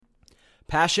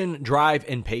Passion, drive,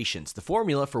 and patience. The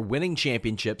formula for winning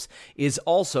championships is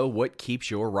also what keeps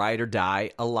your ride or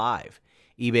die alive.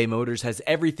 eBay Motors has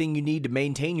everything you need to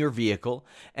maintain your vehicle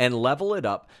and level it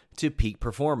up to peak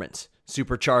performance.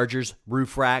 Superchargers,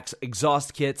 roof racks,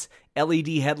 exhaust kits, LED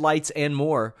headlights, and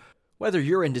more. Whether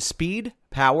you're into speed,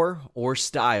 power, or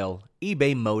style,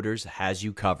 eBay Motors has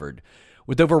you covered.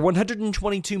 With over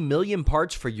 122 million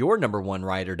parts for your number one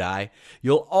ride or die,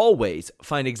 you'll always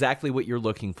find exactly what you're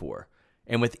looking for.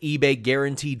 And with eBay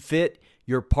Guaranteed Fit,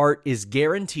 your part is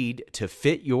guaranteed to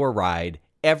fit your ride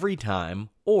every time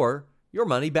or your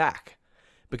money back.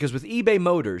 Because with eBay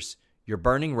Motors, you're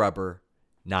burning rubber,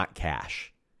 not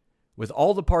cash. With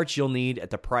all the parts you'll need at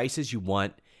the prices you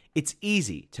want, it's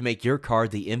easy to make your car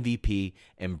the MVP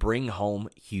and bring home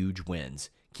huge wins.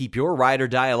 Keep your ride or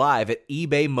die alive at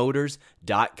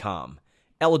ebaymotors.com.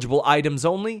 Eligible items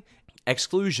only.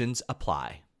 Exclusions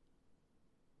apply.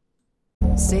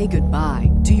 Say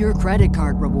goodbye to your credit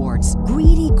card rewards.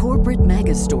 Greedy corporate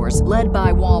mega stores, led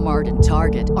by Walmart and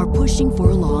Target, are pushing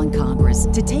for a law in Congress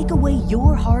to take away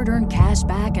your hard-earned cash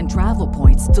back and travel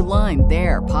points to line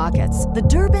their pockets. The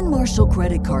Durbin-Marshall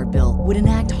credit card bill would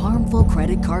enact harmful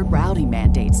credit card routing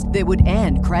mandates that would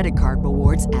end credit card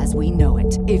rewards as we know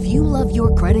it. If you love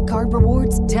your credit card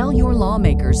rewards, tell your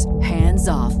lawmakers, hands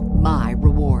off my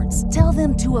rewards. Tell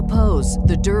them to oppose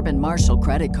the Durbin-Marshall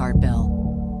credit card bill.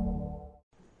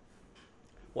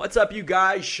 What's up, you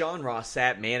guys? Sean Ross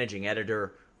Sapp, managing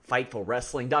editor,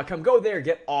 FightfulWrestling.com. Go there,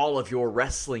 get all of your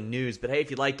wrestling news. But hey,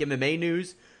 if you like MMA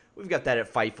news, we've got that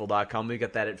at Fightful.com. We've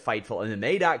got that at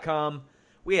FightfulMMA.com.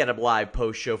 We had a live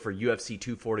post show for UFC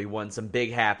 241. Some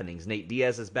big happenings. Nate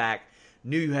Diaz is back.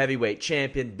 New heavyweight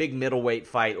champion. Big middleweight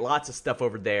fight. Lots of stuff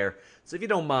over there. So if you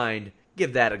don't mind,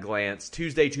 give that a glance.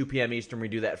 Tuesday, 2 p.m. Eastern, we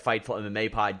do that Fightful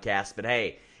MMA podcast. But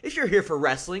hey, if you're here for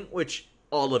wrestling, which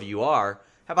all of you are,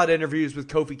 how about interviews with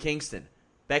Kofi Kingston,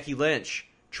 Becky Lynch,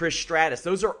 Trish Stratus?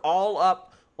 Those are all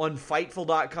up on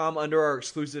Fightful.com under our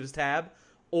exclusives tab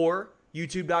or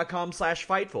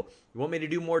YouTube.com/Fightful. You want me to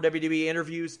do more WWE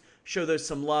interviews? Show those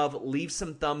some love. Leave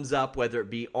some thumbs up, whether it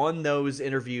be on those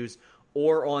interviews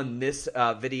or on this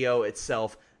video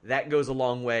itself. That goes a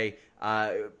long way.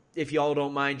 If y'all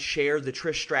don't mind, share the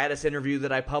Trish Stratus interview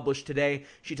that I published today.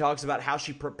 She talks about how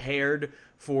she prepared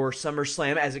for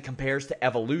SummerSlam as it compares to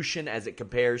Evolution, as it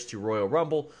compares to Royal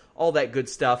Rumble, all that good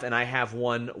stuff. And I have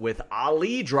one with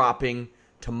Ali dropping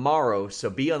tomorrow, so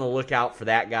be on the lookout for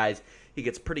that, guys. He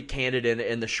gets pretty candid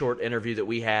in the short interview that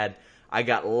we had. I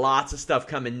got lots of stuff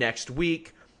coming next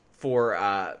week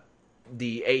for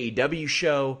the AEW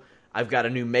show. I've got a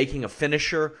new Making a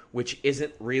Finisher, which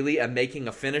isn't really a Making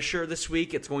a Finisher this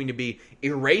week. It's going to be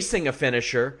Erasing a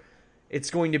Finisher. It's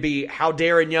going to be how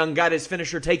Darren Young got his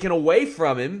finisher taken away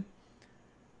from him.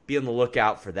 Be on the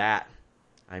lookout for that.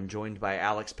 I'm joined by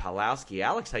Alex Pawlowski.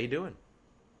 Alex, how you doing?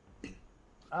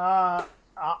 I'm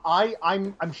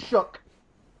shook,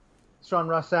 Sean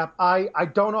Ross Sapp. I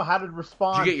don't know how to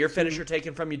respond. Did you get your finisher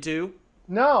taken from you too?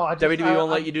 No. WWE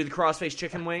won't let you do the crossface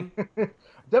chicken wing?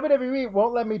 WWE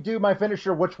won't let me do my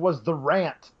finisher, which was the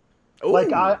rant. Ooh.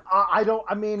 Like I don't.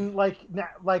 I mean, like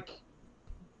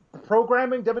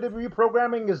programming, WWE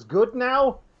programming is good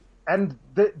now, and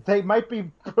they might be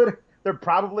putting. They're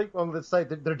probably on the site.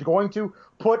 They're going to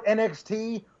put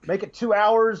NXT, make it 2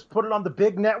 hours, put it on the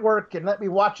big network, and let me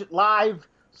watch it live,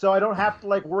 so I don't have to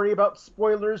worry about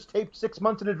spoilers taped 6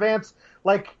 months in advance.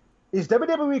 Is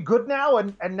WWE good now?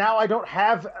 And now I don't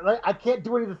have. I can't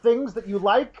do any of the things that you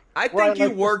like. I think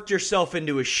you worked yourself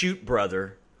into a shoot,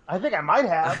 brother. I think I might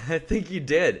have. I think you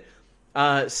did.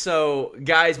 So,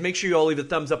 guys, make sure you all leave a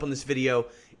thumbs up on this video.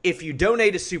 If you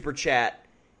donate a super chat,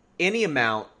 any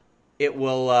amount, it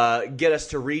will get us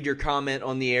to read your comment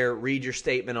on the air, read your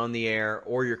statement on the air,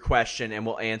 or your question, and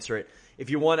we'll answer it. If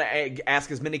you want to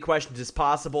ask as many questions as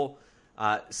possible,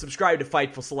 subscribe to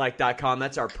FightfulSelect.com.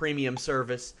 That's our premium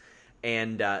service,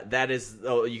 and that is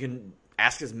you can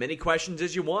ask as many questions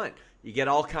as you want. You get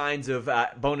all kinds of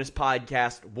bonus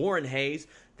podcasts. Warren Hayes,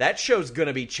 that show's going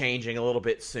to be changing a little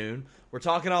bit soon. We're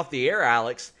talking off the air,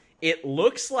 Alex. It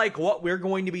looks like what we're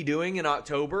going to be doing in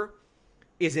October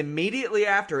is immediately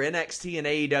after NXT and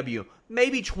AEW,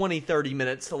 maybe 20, 30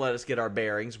 minutes to let us get our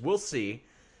bearings. We'll see.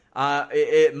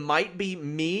 It might be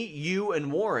me, you,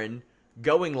 and Warren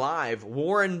going live.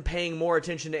 Warren paying more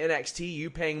attention to NXT, you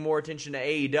paying more attention to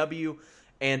AEW,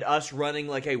 and us running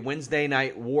like a Wednesday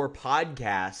Night War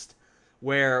podcast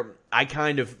where I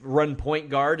kind of run point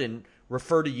guard and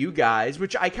refer to you guys,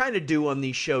 which I kind of do on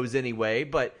these shows anyway,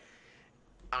 but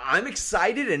I'm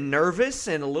excited and nervous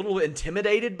and a little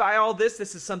intimidated by all this.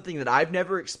 This is something that I've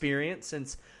never experienced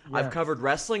since Yeah. I've covered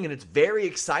wrestling, and it's very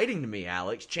exciting to me,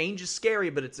 Alex. Change is scary,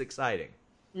 but it's exciting.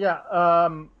 Yeah.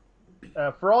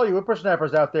 For all you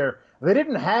whippersnappers out there, they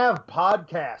didn't have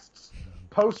podcasts,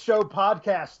 post-show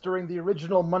podcasts during the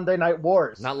original Monday Night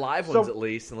Wars. Not live ones, at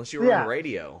least, unless you were on the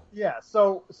radio. Yeah.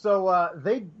 So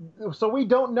we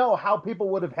don't know how people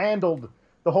would have handled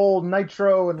the whole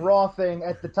Nitro and Raw thing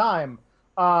at the time.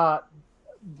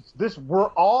 We're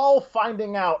all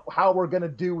finding out how we're going to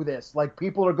do this. Like,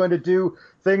 people are going to do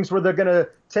things where they're going to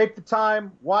take the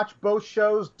time, watch both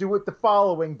shows, do it the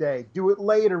following day, do it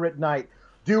later at night,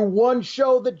 do one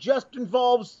show that just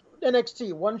involves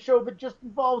NXT, one show that just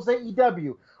involves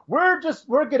AEW. We're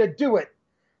going to do it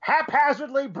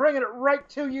haphazardly, bringing it right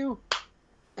to you.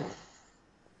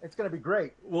 It's going to be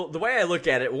great. Well, the way I look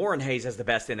at it, Warren Hayes has the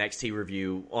best NXT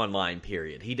review online,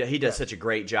 period. He does such a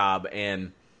great job,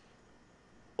 and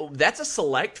that's a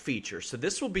select feature, so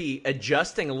this will be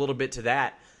adjusting a little bit to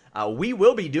that. We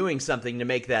will be doing something to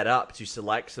make that up to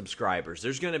select subscribers.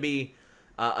 There's going to be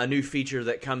a new feature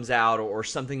that comes out or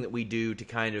something that we do to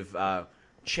kind of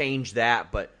change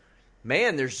that. But,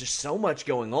 man, there's just so much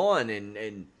going on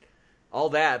and all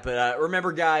that. But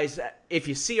remember, guys, if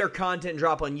you see our content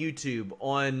drop on YouTube,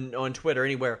 on Twitter,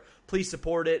 anywhere, please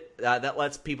support it. That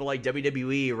lets people like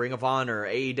WWE, Ring of Honor,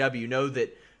 AEW know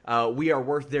that we are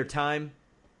worth their time.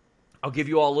 I'll give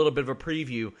you all a little bit of a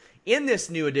preview. In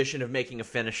this new edition of Making a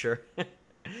Finisher,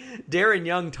 Darren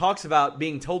Young talks about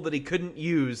being told that he couldn't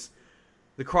use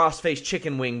the crossface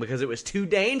chicken wing because it was too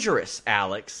dangerous,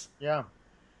 Alex. Yeah,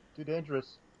 too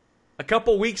dangerous. A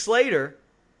couple weeks later,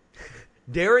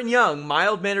 Darren Young,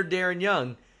 mild-mannered Darren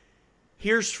Young,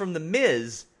 hears from The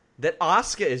Miz that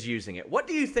Asuka is using it. What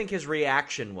do you think his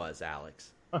reaction was,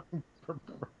 Alex?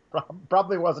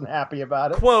 Probably wasn't happy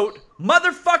about it. Quote,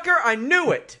 "Motherfucker, I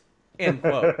knew it." End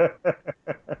quote.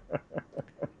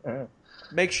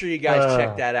 Make sure you guys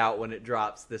check that out when it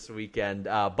drops this weekend.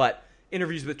 But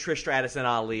interviews with Trish Stratus and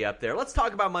Ali up there. Let's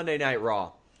talk about Monday Night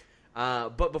Raw.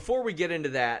 But before we get into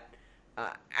that,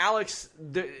 Alex,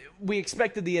 we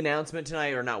expected the announcement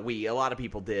tonight, or not we, a lot of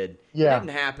people did. Yeah. It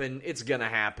didn't happen. It's going to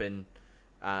happen.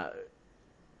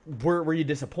 Were you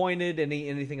disappointed?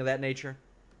 Anything of that nature?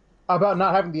 About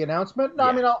not having the announcement? No, Yeah.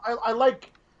 I mean,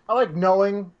 I like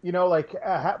knowing,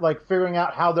 like figuring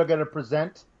out how they're going to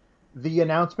present the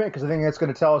announcement, because I think that's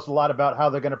going to tell us a lot about how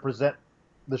they're going to present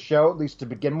the show, at least to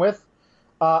begin with.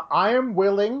 I am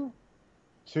willing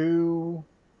to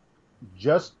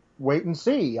just wait and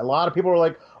see. A lot of people are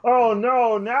like, "Oh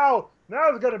no, now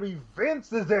it's going to be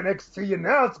Vince's NXT, and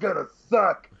now it's going to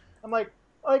suck." I'm like,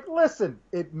 listen,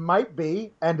 it might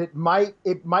be, and it might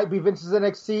be Vince's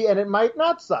NXT, and it might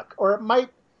not suck, or it might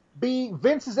be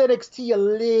Vince's NXT a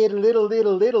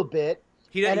little bit.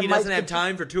 He doesn't have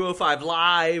time for 205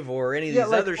 Live or any of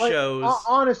these other shows.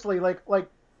 Honestly,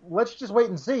 let's just wait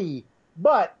and see.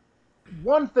 But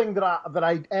one thing that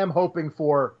I am hoping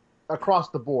for across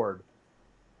the board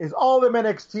is all them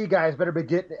NXT guys better be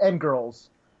getting, and girls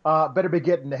better be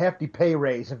getting a hefty pay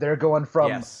raise if they're going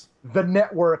from the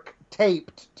network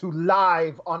taped to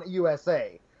live on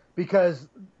USA, because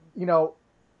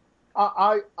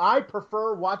I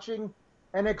prefer watching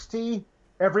NXT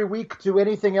every week to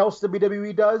anything else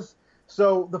WWE does.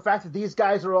 So the fact that these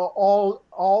guys are all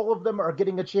of them are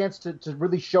getting a chance to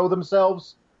really show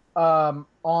themselves on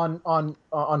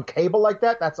cable like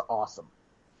that, that's awesome.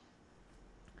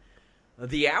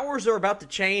 The hours are about to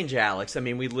change, Alex. I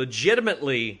mean, we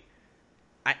legitimately,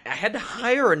 I had to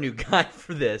hire a new guy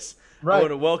for this. Right. I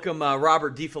want to welcome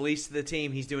Robert DeFelice to the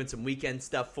team. He's doing some weekend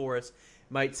stuff for us.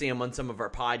 Might see him on some of our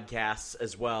podcasts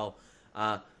as well.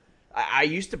 I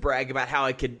used to brag about how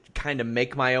I could kind of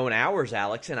make my own hours,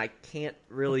 Alex, and I can't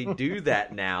really do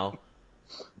that now.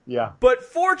 Yeah. But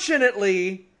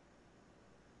fortunately,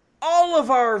 all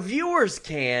of our viewers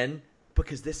can,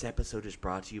 because this episode is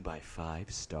brought to you by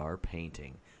 5 Star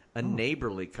Painting, a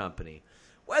neighborly company.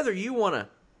 Whether you want a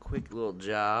quick little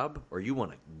job or you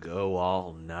want to go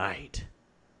all night,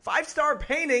 5 Star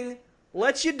Painting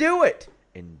lets you do it,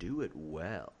 and do it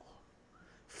well.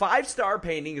 5 Star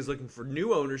Painting is looking for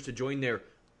new owners to join their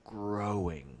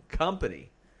growing company.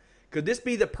 Could this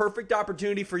be the perfect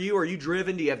opportunity for you? Are you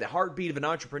driven? Do you have the heartbeat of an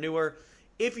entrepreneur?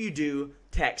 If you do,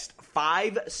 text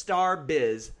 5 Star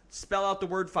Biz, spell out the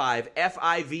word 5,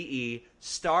 F-I-V-E,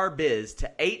 Star Biz,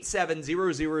 to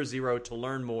 87000 to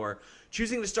learn more.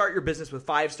 Choosing to start your business with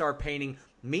 5 Star Painting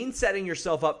means setting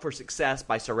yourself up for success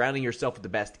by surrounding yourself with the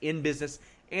best in business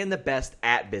and the best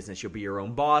at business. You'll be your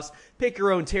own boss, pick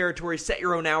your own territory, set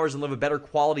your own hours, and live a better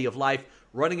quality of life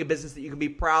running a business that you can be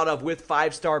proud of with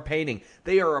 5 Star Painting.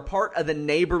 They are a part of the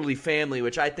neighborly family,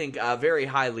 which I think very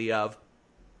highly of.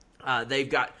 They've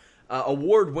got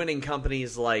award-winning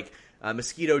companies like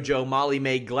Mosquito Joe, Molly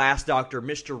May, Glass Doctor,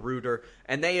 Mr. Rooter,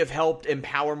 and they have helped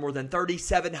empower more than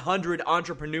 3,700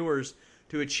 entrepreneurs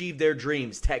to achieve their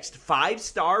dreams. Text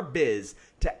 5-Star Biz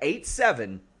to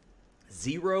 87000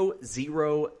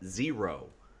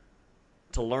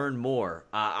 to learn more.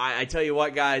 I tell you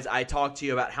what, guys, I talked to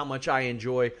you about how much I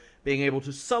enjoy being able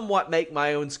to somewhat make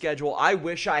my own schedule. I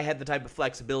wish I had the type of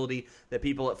flexibility that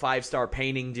people at 5-Star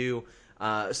Painting do.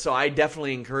 So I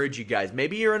definitely encourage you guys.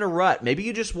 Maybe you're in a rut. Maybe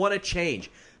you just want to change.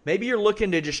 Maybe you're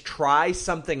looking to just try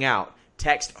something out.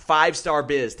 Text 5-Star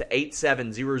Biz to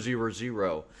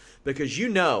 87000 because you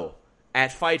know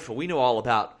at Fightful we know all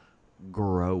about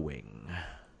growing.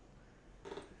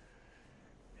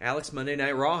 Alex, Monday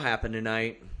Night Raw happened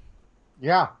tonight.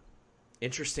 Yeah.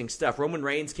 Interesting stuff. Roman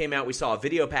Reigns came out. We saw a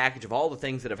video package of all the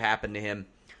things that have happened to him.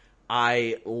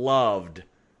 I loved.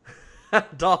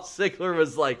 Dolph Ziggler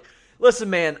was like,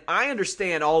 listen, man, I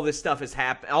understand all this stuff has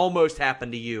almost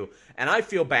happened to you, and I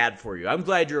feel bad for you. I'm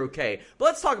glad you're okay. But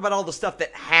let's talk about all the stuff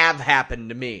that have happened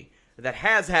to me, that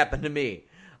has happened to me.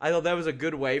 I thought that was a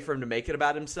good way for him to make it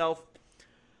about himself.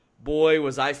 Boy,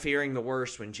 was I fearing the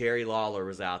worst when Jerry Lawler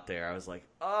was out there. I was like,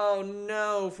 oh,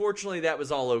 no. Fortunately, that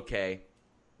was all okay.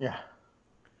 Yeah.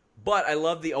 But I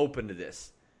love the open to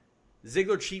this.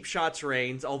 Ziggler cheap shots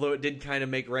Reigns, although it did kind of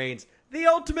make Reigns the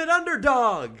ultimate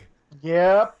underdog.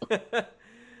 Yep.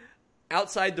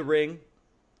 Outside the ring,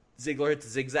 Ziggler hits a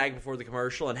zigzag before the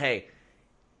commercial. And hey,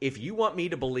 if you want me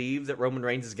to believe that Roman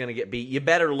Reigns is going to get beat, you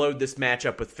better load this match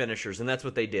up with finishers. And that's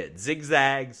what they did.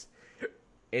 Zigzags,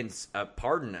 and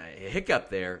pardon a hiccup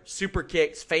there, super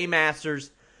kicks,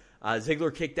 Faymasters.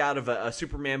 Ziggler kicked out of a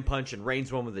Superman punch, and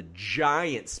Reigns won with a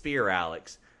giant spear,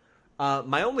 Alex.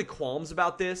 My only qualms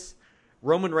about this,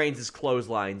 Roman Reigns'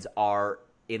 clotheslines are,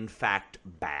 in fact,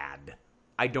 bad.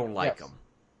 I don't like them.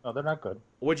 No, they're not good.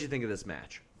 What did you think of this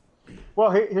match?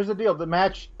 Well, here's the deal. The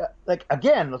match,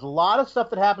 again, there's a lot of stuff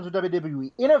that happens with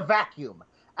WWE in a vacuum,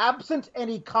 absent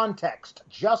any context.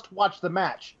 Just watch the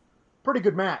match. Pretty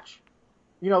good match.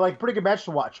 Pretty good match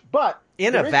to watch. But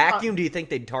in a vacuum, do you think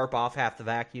they'd tarp off half the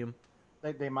vacuum?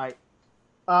 They might.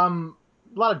 A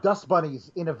lot of dust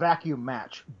bunnies in a vacuum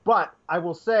match. But I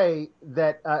will say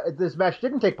that this match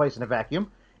didn't take place in a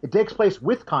vacuum. It takes place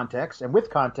with context, and with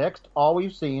context, all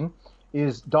we've seen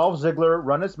is Dolph Ziggler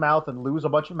run his mouth and lose a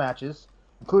bunch of matches,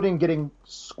 including getting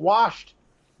squashed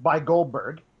by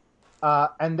Goldberg,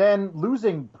 and then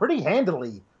losing pretty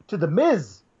handily to The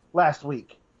Miz last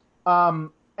week. And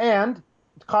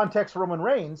context for Roman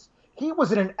Reigns, he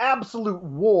was in an absolute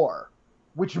war,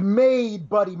 which made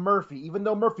Buddy Murphy, even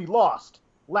though Murphy lost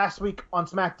last week on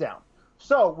SmackDown.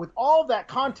 So, with all that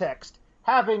context,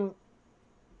 having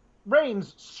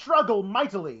Reigns struggle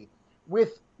mightily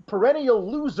with perennial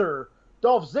loser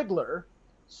Dolph Ziggler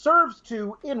serves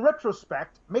to, in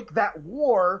retrospect, make that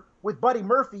war with Buddy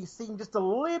Murphy seem just a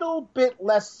little bit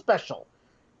less special.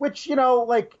 Which, it's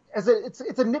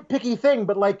a nitpicky thing,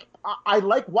 but I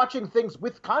like watching things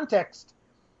with context,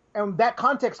 and that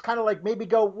context kind of maybe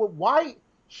go, well, why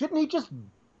shouldn't he just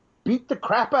beat the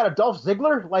crap out of Dolph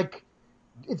Ziggler?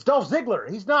 It's Dolph Ziggler.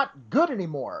 He's not good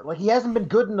anymore. He hasn't been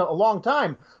good in a long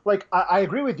time. I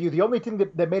agree with you. The only thing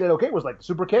that made it okay was the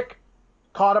super kick,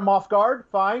 caught him off guard,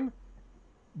 fine.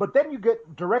 But then you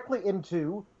get directly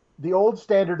into the old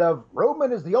standard of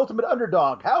Roman is the ultimate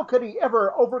underdog. How could he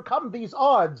ever overcome these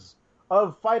odds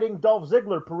of fighting Dolph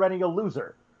Ziggler, perennial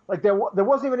loser? There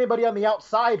wasn't even anybody on the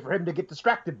outside for him to get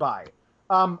distracted by.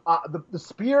 The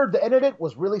spear that ended it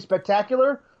was really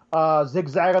spectacular.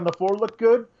 Zigzag on the floor looked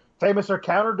good. Famous or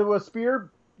counter to a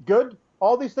spear, good.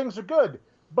 All these things are good.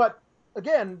 But,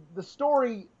 again, the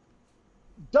story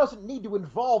doesn't need to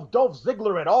involve Dolph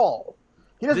Ziggler at all.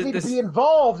 He doesn't need to be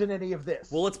involved in any of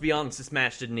this. Well, let's be honest. This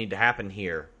match didn't need to happen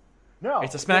here. No.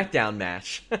 It's a SmackDown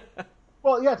match.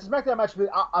 Well, yeah, it's a SmackDown match.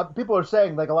 But people are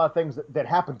saying a lot of things that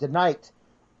happened tonight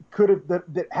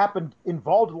that happened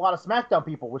involved a lot of SmackDown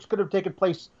people, which could have taken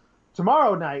place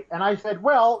tomorrow night. And I said,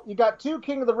 well, you got 2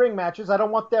 King of the Ring matches. I don't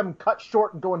want them cut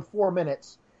short and going 4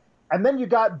 minutes. And then you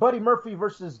got Buddy Murphy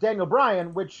versus Daniel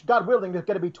Bryan, which, God willing, is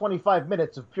going to be 25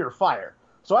 minutes of pure fire.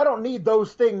 So I don't need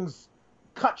those things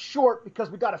cut short because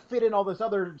we got to fit in all this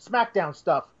other SmackDown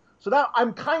stuff. So now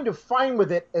I'm kind of fine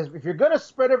with it. As if you're going to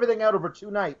spread everything out over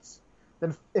 2 nights,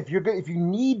 then if you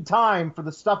need time for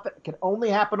the stuff that can only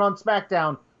happen on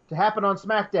SmackDown to happen on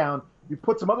SmackDown, you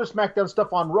put some other SmackDown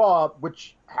stuff on Raw,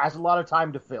 which has a lot of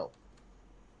time to fill.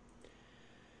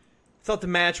 Thought the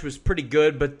match was pretty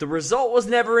good, but the result was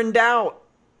never in doubt.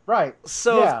 Right.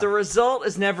 So if the result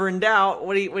is never in doubt,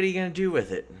 what are you going to do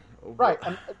with it? Right.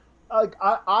 And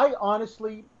I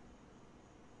honestly,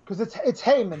 because it's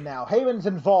Heyman now. Heyman's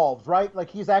involved, right? Like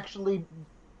he's actually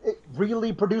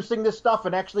really producing this stuff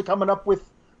and actually coming up with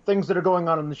things that are going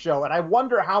on in the show. And I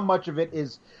wonder how much of it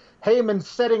is Heyman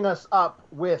setting us up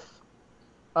with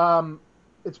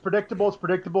it's predictable, it's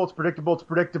predictable, it's predictable, it's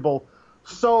predictable.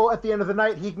 So at the end of the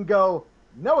night, he can go,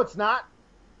 no, it's not.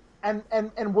 And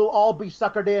we'll all be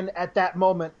suckered in at that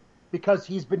moment because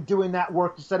he's been doing that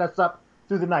work to set us up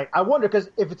through the night. I wonder, because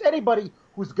if it's anybody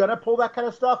who's going to pull that kind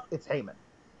of stuff, it's Heyman.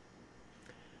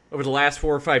 Over the last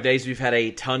 4 or 5 days, we've had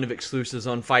a ton of exclusives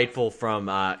on Fightful, from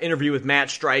interview with Matt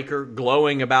Stryker,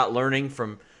 glowing about learning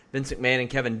from Vince McMahon and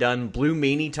Kevin Dunn, Blue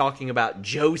Meanie talking about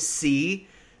Joe C.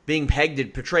 being pegged to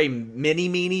portray Mini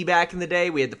Meanie back in the day.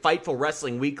 We had the Fightful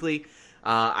Wrestling Weekly.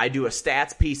 I do a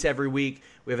stats piece every week.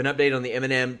 We have an update on the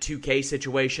Eminem 2K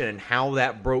situation and how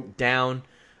that broke down.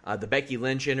 The Becky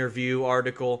Lynch interview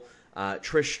article.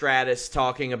 Trish Stratus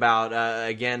talking about,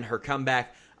 again, her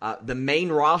comeback. The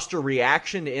main roster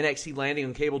reaction to NXT landing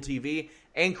on cable TV.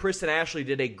 And Chris and Ashley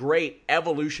did a great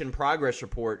Evolution progress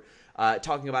report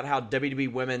talking about how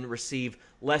WWE women receive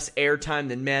less airtime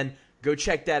than men. Go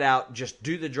check that out. Just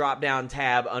do the drop-down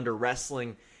tab under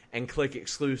Wrestling and click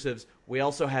Exclusives. We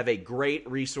also have a great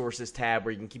resources tab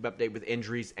where you can keep update with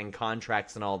injuries and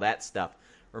contracts and all that stuff.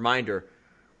 Reminder,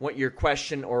 want your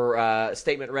question or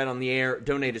statement read on the air,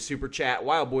 donate a super chat.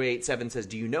 Wildboy87 says,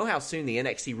 do you know how soon the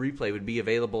NXT replay would be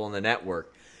available on the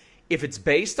network? If it's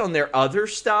based on their other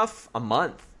stuff, a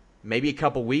month, maybe a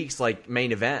couple weeks, like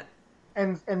main event.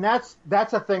 And that's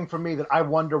a thing for me that I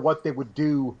wonder what they would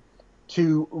do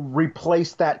to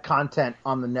replace that content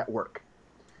on the network.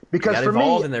 Because got for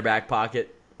Evolve me, in their back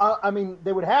pocket. I mean,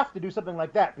 they would have to do something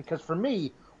like that, because for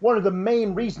me, one of the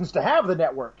main reasons to have the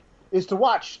network is to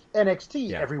watch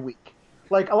NXT every week.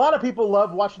 Like, a lot of people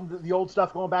love watching the old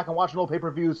stuff, going back and watching old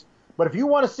pay-per-views, but if you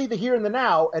want to see the here and the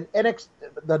now, and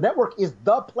the network is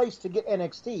the place to get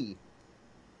NXT,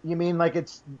 you mean like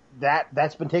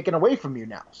that's been taken away from you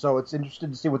now. So it's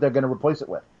interesting to see what they're going to replace it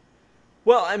with.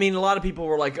 Well, I mean, a lot of people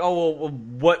were like, oh, well,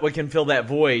 what can fill that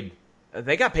void?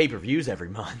 They got pay-per-views every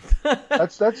month.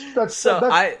 That's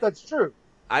true.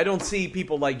 I don't see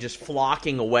people like just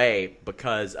flocking away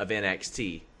because of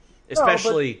NXT,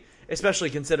 especially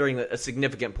considering that a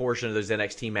significant portion of those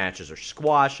NXT matches are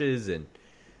squashes and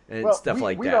stuff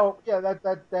like that. Yeah,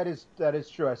 that is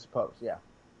true, I suppose. Yeah.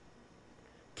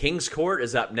 King's Court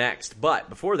is up next, but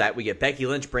before that, we get Becky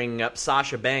Lynch bringing up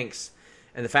Sasha Banks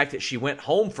and the fact that she went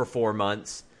home for 4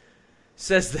 months.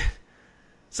 Says that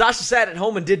Sasha sat at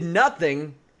home and did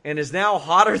nothing and is now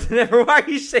hotter than ever. Why are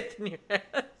you shaking your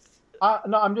head?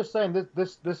 No, I'm just saying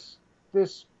this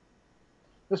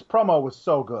promo was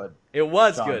so good. It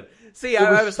was Sean. Good. See,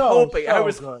 I was hoping. So I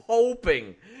was good.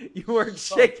 hoping you weren't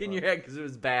shaking your head because it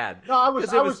was bad. No,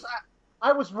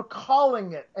 I was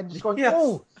recalling it and just going, Yes.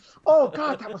 oh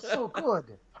God, that was so good.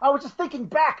 I was just thinking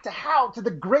back to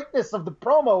the greatness of the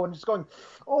promo and just going,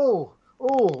 oh.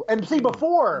 And see,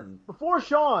 before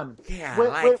Sean, Yeah,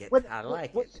 I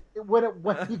like it.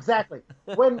 Exactly.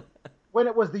 When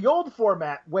it was the old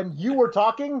format, when you were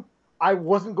talking, I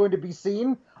wasn't going to be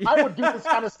seen. I would do this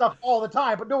kind of stuff all the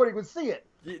time, but nobody would see it.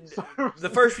 The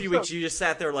first few weeks, you just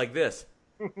sat there like this.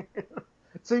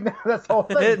 See, now that's the whole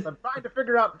thing. I'm trying to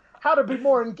figure out how to be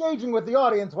more engaging with the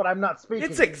audience when I'm not speaking.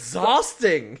 It's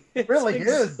exhausting. It really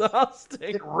is.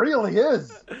 It really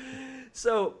is.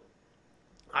 So,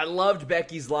 I loved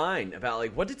Becky's line about,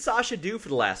 like, what did Sasha do for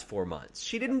the last 4 months?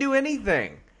 She didn't do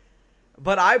anything.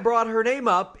 But I brought her name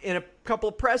up in a couple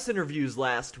of press interviews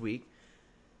last week,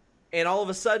 and all of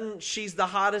a sudden, she's the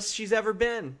hottest she's ever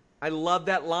been. I love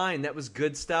that line. That was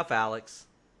good stuff, Alex.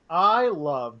 I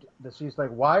loved that she's like,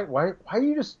 why are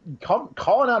you just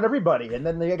calling out everybody? And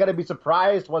then they got to be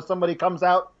surprised when somebody comes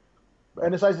out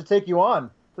and decides to take you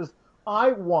on. Says,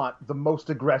 I want the most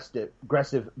aggressive,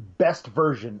 best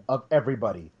version of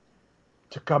everybody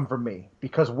to come from me.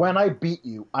 Because when I beat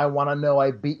you, I want to know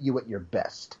I beat you at your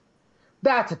best.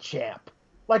 That's a champ.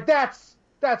 Like, that's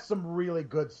some really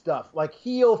good stuff. Like,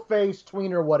 heel, face,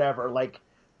 tweener, whatever. Like,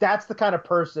 that's the kind of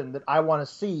person that I want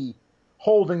to see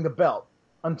holding the belt.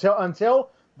 Until,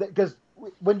 because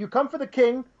when you come for the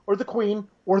king or the queen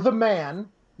or the man,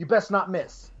 you best not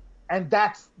miss. And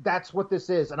that's what this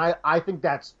is. And I think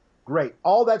that's great.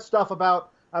 All that stuff about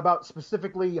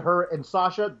specifically her and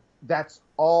Sasha, that's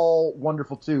all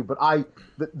wonderful too. But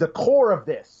the core of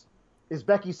this is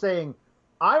Becky saying,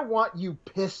 I want you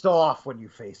pissed off when you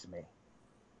face me.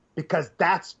 Because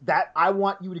I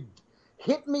want you to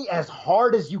hit me as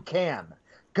hard as you can.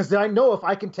 Because then I know if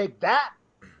I can take that,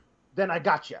 then I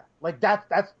got you. Like,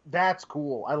 that's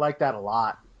cool. I like that a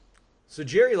lot. So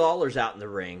Jerry Lawler's out in the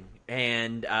ring,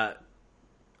 and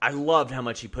I loved how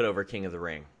much he put over King of the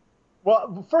Ring.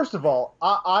 Well, first of all,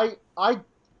 I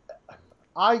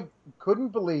couldn't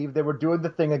believe they were doing the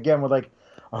thing again with, like,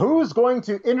 who's going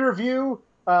to interview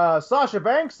Sasha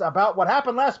Banks about what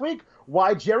happened last week?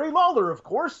 Why, Jerry Lawler, of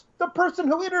course, the person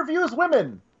who interviews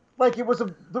women. Like, it was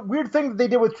the weird thing that they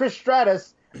did with Trish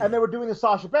Stratus, and they were doing the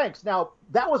Sasha Banks. Now,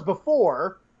 that was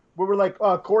before we were like,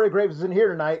 Corey Graves isn't here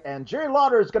tonight, and Jerry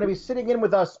Lawler is going to be sitting in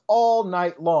with us all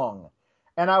night long.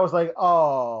 And I was like,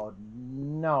 oh,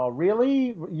 no,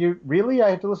 really? Really? I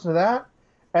have to listen to that?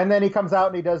 And then he comes out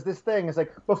and he does this thing. It's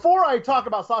like, before I talk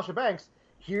about Sasha Banks,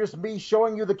 here's me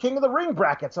showing you the King of the Ring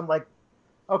brackets. I'm like,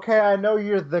 okay, I know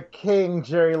you're the king,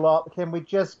 Jerry Lawler. Can we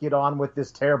just get on with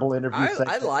this terrible interview segment?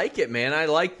 I like it, man. I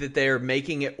like that they're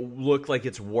making it look like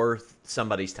it's worth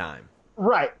somebody's time.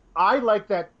 Right. I like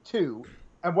that, too.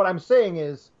 And what I'm saying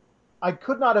is, I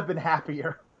could not have been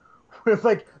happier. With,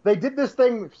 like, they did this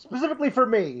thing specifically for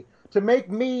me to make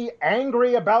me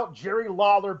angry about Jerry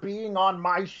Lawler being on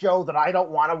my show that I don't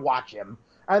want to watch him.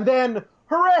 And then,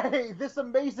 hooray, this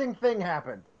amazing thing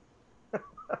happened.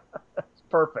 It's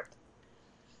perfect.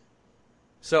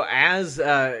 So as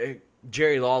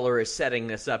Jerry Lawler is setting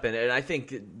this up, and I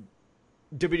think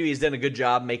WWE has done a good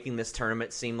job making this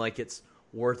tournament seem like it's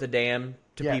worth a damn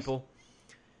to people.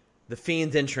 The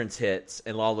Fiend's entrance hits,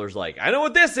 and Lawler's like, I know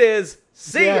what this is.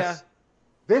 See ya.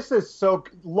 This is so...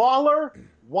 Lawler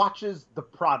watches the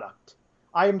product.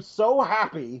 I am so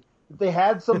happy that they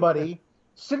had somebody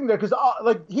sitting there, because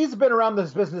like, he's been around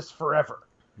this business forever.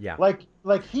 Yeah. Like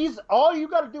he's... All you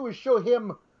got to do is show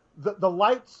him the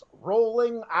lights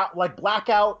rolling out, like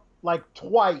blackout, like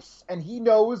twice, and he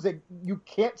knows that you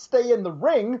can't stay in the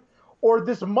ring, or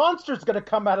this monster's going to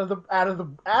come out of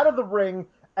the ring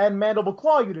and Mandible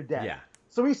Claw you to death. Yeah.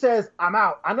 So he says, I'm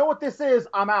out. I know what this is.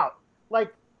 I'm out.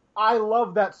 Like, I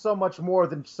love that so much more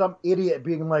than some idiot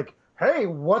being like, hey,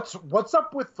 what's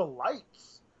up with the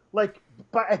lights? Like,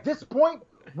 but at this point,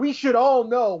 we should all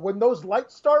know when those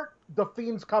lights start, the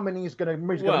Fiend's coming and he's gonna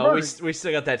murder. Well, we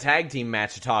still got that tag team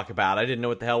match to talk about. I didn't know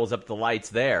what the hell was up with the lights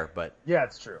there, but... Yeah,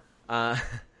 it's true. I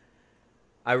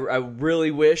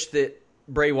really wish that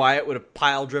Bray Wyatt would have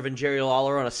pile-driven Jerry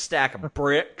Lawler on a stack of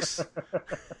bricks.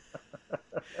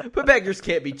 But beggars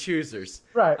can't be choosers.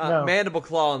 Right, no. Mandible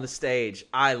Claw on the stage.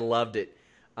 I loved it.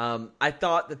 I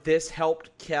thought that this helped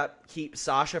keep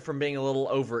Sasha from being a little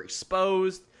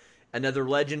overexposed. Another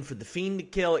legend for the Fiend to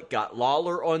kill. It got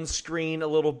Lawler on screen a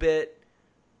little bit.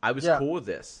 I was cool with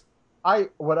this.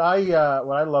 What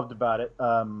I loved about it,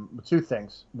 two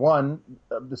things. One,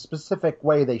 the specific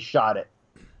way they shot it.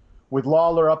 With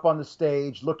Lawler up on the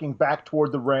stage, looking back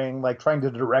toward the ring, like trying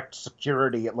to direct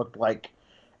security, it looked like.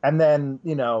 And then,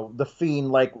 the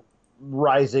Fiend, like,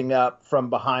 rising up from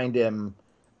behind him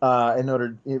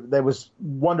that was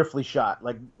wonderfully shot.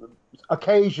 Like,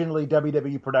 occasionally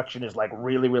WWE production is, like,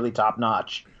 really, really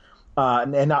top-notch.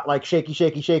 And not, like,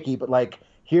 shaky, but, like,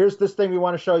 here's this thing we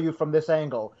want to show you from this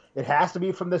angle. It has to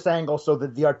be from this angle so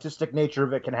that the artistic nature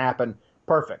of it can happen.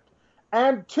 Perfect.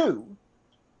 And two,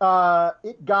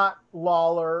 it got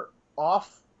Lawler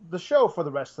off the show for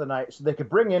the rest of the night so they could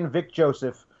bring in Vic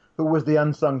Joseph, who was the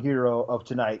unsung hero of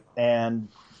tonight, and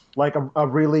like a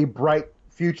really bright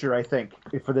future, I think,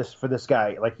 for this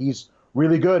guy. Like, he's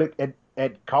really good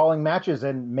at calling matches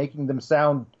and making them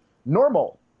sound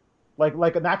normal,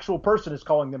 like an actual person is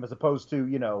calling them, as opposed to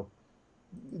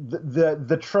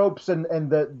the tropes and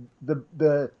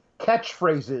the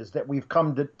catchphrases that we've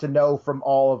come to know from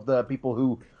all of the people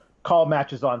who call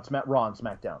matches on Raw and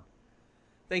SmackDown.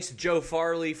 Thanks to Joe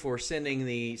Farley for sending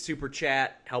the super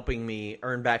chat, helping me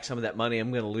earn back some of that money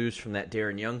I'm going to lose from that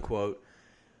Darren Young quote.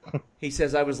 He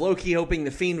says, I was low-key hoping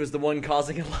the Fiend was the one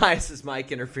causing Elias's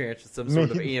mic interference with some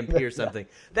sort of EMP or something.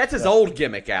 That's his old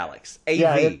gimmick, Alex.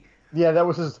 AV. Yeah, that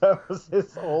was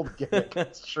his old gimmick.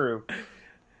 That's true.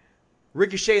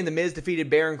 Ricochet and The Miz defeated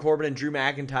Baron Corbin and Drew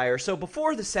McIntyre. So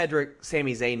before the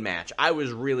Cedric-Sami Zayn match, I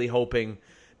was really hoping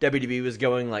WWE was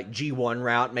going like G1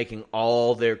 route, making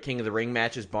all their King of the Ring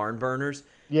matches barn burners.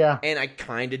 Yeah. And I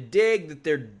kind of dig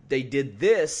that they did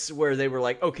this, where they were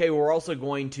like, okay, we're also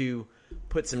going to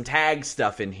put some tag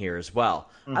stuff in here as well.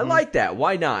 Mm-hmm. I like that.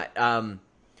 Why not?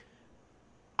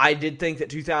 I did think that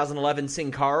 2011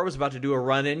 Sin Cara was about to do a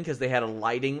run-in because they had a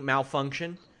lighting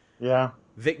malfunction. Yeah.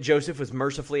 Vic Joseph was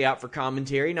mercifully out for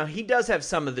commentary. Now, he does have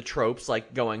some of the tropes,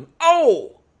 like going,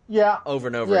 oh! Yeah. Over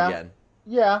and over again.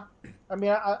 Yeah. I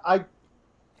mean, I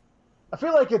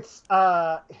feel like it's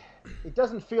it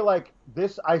doesn't feel like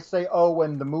this. I say, oh,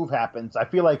 when the move happens. I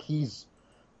feel like he's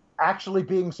actually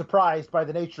being surprised by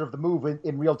the nature of the move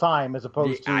in real time as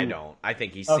opposed to... I don't. I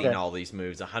think he's seen all these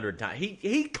moves 100 times.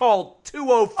 He called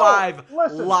 205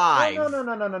 listen, live.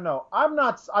 No. I'm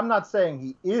not saying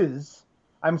he is.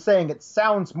 I'm saying it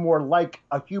sounds more like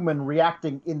a human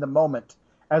reacting in the moment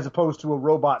as opposed to a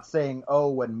robot saying, oh,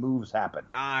 when moves happen.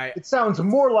 It sounds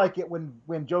more like it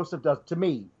when Joseph does, to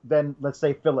me, than, let's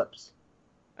say, Phillips.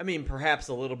 I mean, perhaps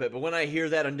a little bit, but when I hear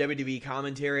that on WWE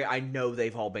commentary, I know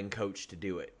they've all been coached to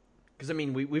do it. Because, I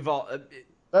mean, we've all...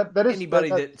 anybody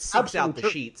that seeks out the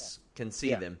sheets can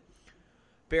see them.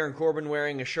 Baron Corbin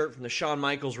wearing a shirt from the Shawn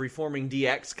Michaels Reforming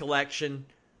DX collection.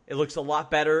 It looks a lot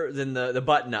better than the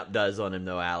button-up does on him,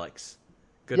 though, Alex.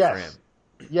 Good for him.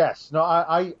 Yes. No,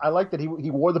 I like that he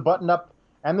wore the button-up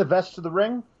and the vest to the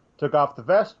ring, took off the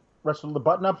vest, wrestled the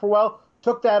button-up for a while,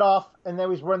 took that off, and then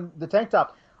he's wearing the tank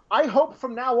top. I hope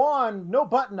from now on, no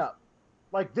button-up.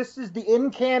 Like, this is the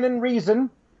in-canon reason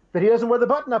that he doesn't wear the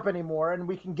button-up anymore, and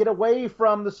we can get away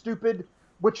from the stupid,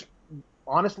 which,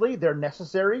 honestly, they're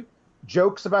necessary,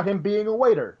 jokes about him being a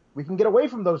waiter. We can get away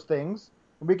from those things,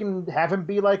 and we can have him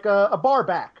be like a bar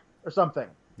back or something.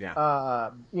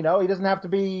 Yeah. He doesn't have to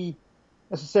be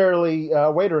necessarily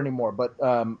a waiter anymore, but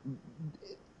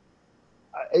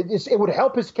it would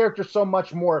help his character so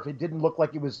much more if it didn't look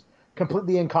like it was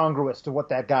completely incongruous to what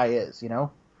that guy is,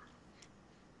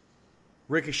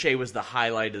 Ricochet was the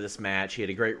highlight of this match. He had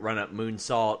a great run-up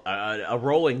moonsault, a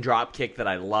rolling drop kick that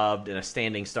I loved, and a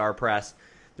standing star press.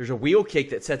 There's a wheel kick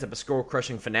that sets up a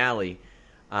skull-crushing finale,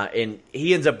 and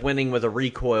he ends up winning with a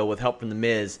recoil with help from The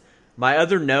Miz. My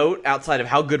other note, outside of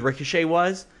how good Ricochet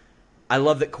was, I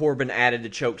love that Corbin added a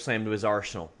chokeslam to his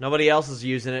arsenal. Nobody else is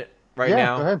using it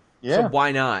now. Go ahead. Yeah. So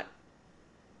why not?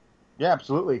 Yeah,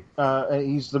 absolutely.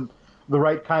 He's the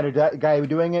right kind of guy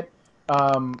doing it.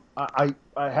 I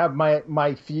have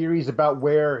my theories about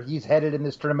where he's headed in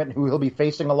this tournament and who he'll be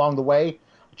facing along the way.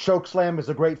 Chokeslam is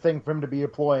a great thing for him to be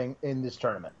employing in this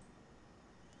tournament.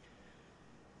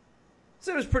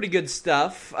 So it was pretty good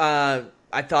stuff.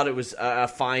 I thought it was a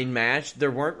fine match. I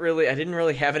didn't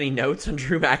really have any notes on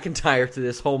Drew McIntyre through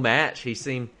this whole match. He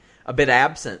seemed a bit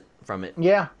absent from it.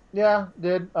 Yeah,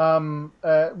 did.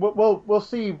 We'll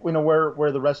see,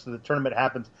 where the rest of the tournament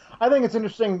happens. I think it's an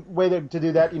interesting way to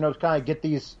do that, to kind of get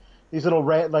these little,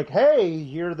 hey,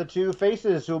 here are the two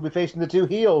faces who will be facing the two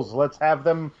heels. Let's have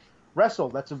them wrestle.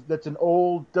 That's an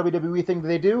old WWE thing that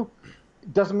they do.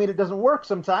 Doesn't mean it doesn't work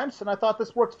sometimes, and I thought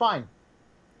this worked fine.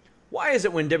 Why is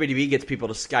it when WWE gets people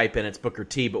to Skype in, it's Booker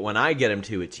T, but when I get them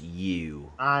to, it's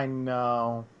you? I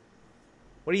know.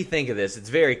 What do you think of this? It's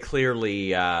very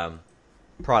clearly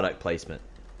product placement.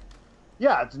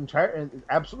 Yeah,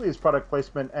 absolutely is product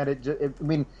placement, and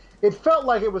it felt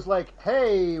like it was like,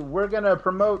 hey, we're going to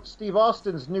promote Steve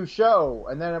Austin's new show,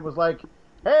 and then it was like,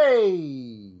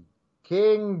 hey,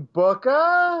 King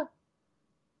Booker?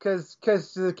 Because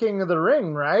the King of the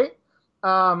Ring, right?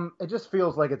 It just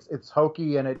feels like it's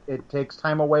hokey and it takes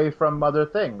time away from other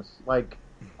things. Like,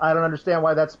 I don't understand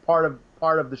why that's part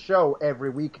of the show every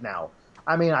week now.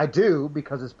 I mean, I do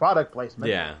because it's product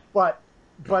placement. Yeah.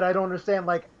 But I don't understand,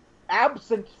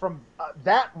 absent from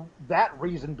that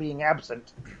reason being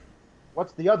absent.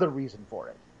 What's the other reason for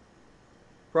it?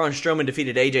 Braun Strowman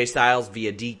defeated AJ Styles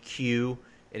via DQ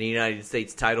in a United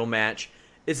States title match.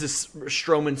 Is this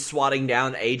Strowman swatting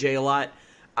down AJ a lot?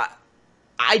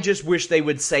 I just wish they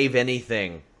would save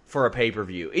anything for a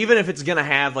pay-per-view. Even if it's going to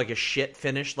have a shit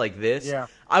finish like this. Yeah.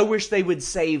 I wish they would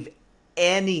save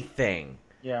anything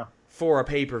for a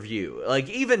pay-per-view.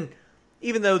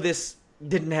 Even though this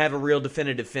didn't have a real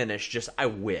definitive finish, just I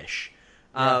wish.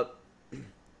 Yeah.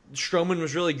 Strowman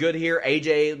was really good here.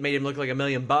 AJ made him look like $1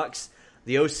 million.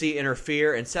 The OC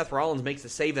interfere, and Seth Rollins makes the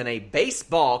save in a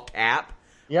baseball cap,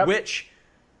 which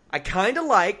I kind of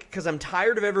like because I'm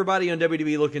tired of everybody on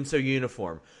WWE looking so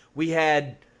uniform. We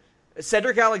had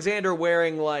Cedric Alexander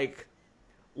wearing like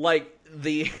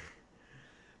the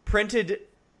printed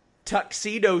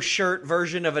tuxedo shirt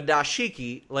version of a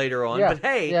dashiki later on. But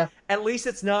hey, at least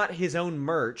it's not his own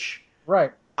merch.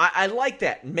 Right. I like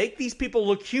that. Make these people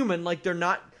look human, like they're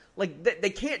not they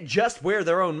can't just wear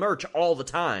their own merch all the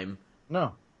time.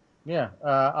 No. Yeah.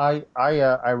 I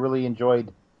really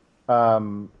enjoyed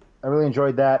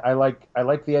that. I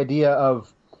like the idea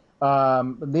of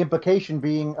the implication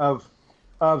being of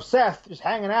Seth just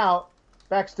hanging out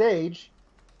backstage.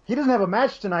 He doesn't have a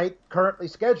match tonight currently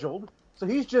scheduled, so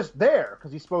he's just there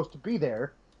because he's supposed to be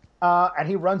there. And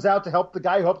he runs out to help the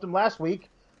guy who helped him last week,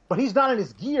 but he's not in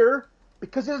his gear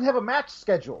because he doesn't have a match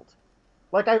scheduled.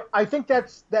 I think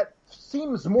that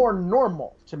seems more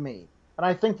normal to me, and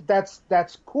I think that's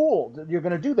cool that you're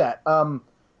going to do that.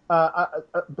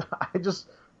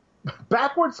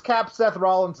 backwards cap Seth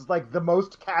Rollins is like the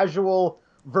most casual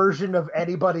version of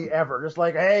anybody ever. Just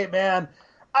like, hey man,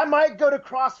 I might go to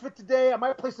CrossFit today. I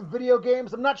might play some video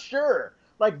games. I'm not sure.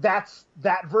 Like that's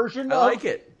that version. I like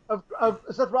it of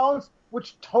Seth Rollins,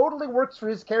 which totally works for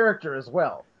his character as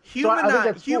well.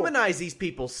 Humanize these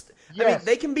people. Yes. I mean,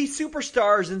 they can be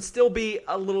superstars and still be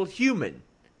a little human.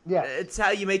 Yeah, it's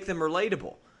how you make them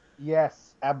relatable.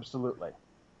 Yes, absolutely.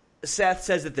 Seth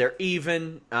says that they're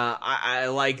even. I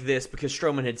like this because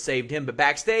Strowman had saved him. But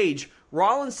backstage,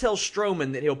 Rollins tells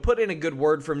Strowman that he'll put in a good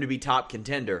word for him to be top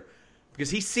contender because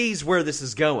he sees where this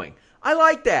is going. I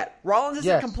like that. Rollins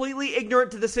isn't completely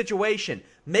ignorant to the situation.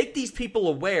 Make these people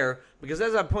aware because,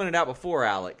 as I pointed out before,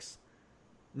 Alex,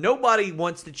 nobody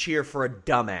wants to cheer for a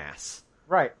dumbass.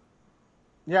 Right.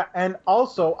 Yeah, and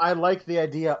also I like the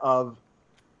idea of,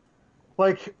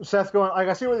 like, Seth going, like,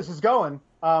 I see where this is going.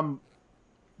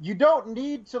 You don't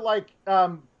need to,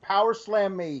 power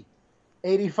slam me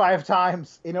 85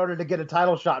 times in order to get a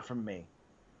title shot from me.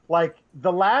 Like,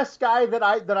 the last guy that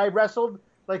I wrestled,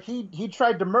 like, he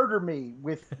tried to murder me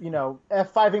with,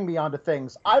 F5ing me onto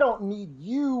things. I don't need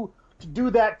you to do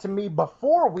that to me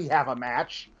before we have a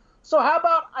match. So how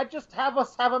about I just have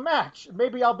us have a match?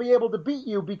 Maybe I'll be able to beat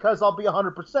you because I'll be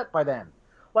 100% by then.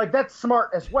 Like, that's smart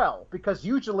as well, because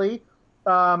usually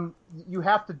you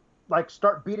have to,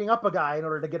 start beating up a guy in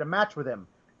order to get a match with him.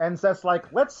 And Seth's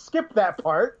like, let's skip that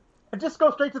part and just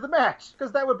go straight to the match,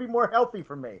 because that would be more healthy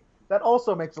for me. That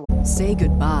also makes a... Say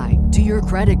goodbye to your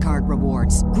credit card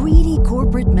rewards. Greedy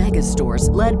corporate mega stores,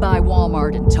 led by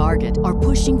Walmart and Target, are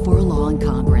pushing for a law in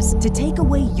Congress to take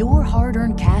away your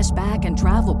hard-earned cash back and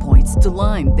travel points to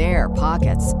line their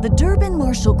pockets. The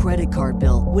Durbin-Marshall credit card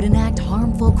bill would enact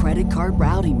harmful credit card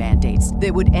routing mandates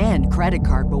that would end credit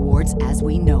card rewards as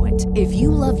we know it. If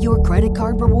you love your credit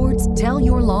card rewards, tell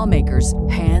your lawmakers,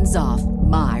 hands off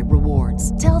my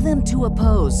rewards. Tell them to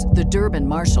oppose the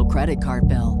Durbin-Marshall credit card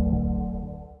bill.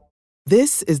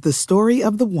 This is the story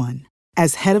of the one.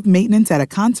 As head of maintenance at a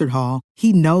concert hall,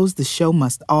 he knows the show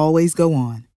must always go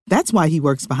on. That's why he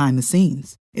works behind the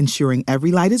scenes, ensuring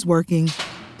every light is working,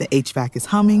 the HVAC is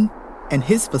humming, and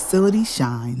his facility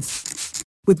shines.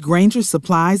 With Grainger's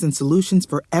supplies and solutions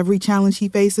for every challenge he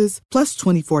faces, plus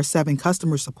 24/7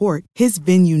 customer support, his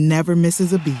venue never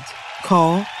misses a beat.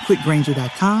 Call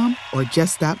quickgrainger.com or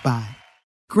just stop by.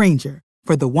 Grainger,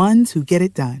 for the ones who get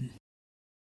it done.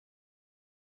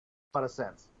 A lot of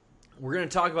sense. We're going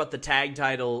to talk about the tag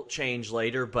title change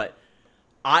later, but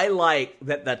I like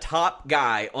that the top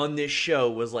guy on this show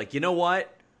was like, you know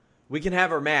what? We can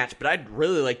have our match, but I'd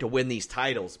really like to win these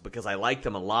titles because I like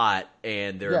them a lot,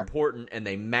 and they're important, and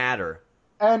they matter.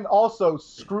 And also,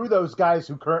 screw those guys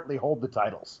who currently hold the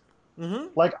titles.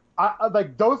 Mm-hmm.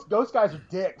 Those guys are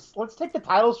dicks. Let's take the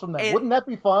titles from them. Wouldn't that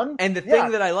be fun? And the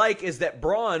thing that I like is that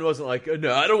Braun wasn't like,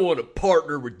 no, I don't want to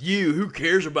partner with you. Who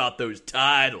cares about those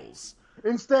titles?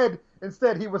 Instead,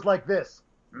 he was like this,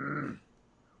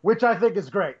 which I think is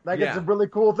great. It's a really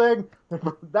cool thing.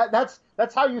 That's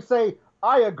how you say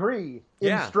I agree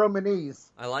in Strowmanese.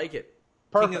 I like it.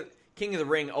 Perfect. King of the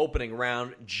Ring opening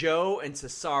round. Joe and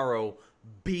Cesaro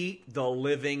beat the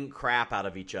living crap out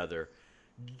of each other.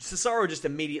 Cesaro just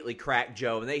immediately cracked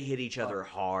Joe, and they hit each other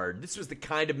hard. This was the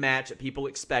kind of match that people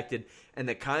expected and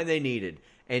the kind they needed.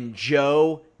 And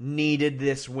Joe needed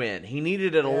this win. He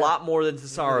needed it a lot more than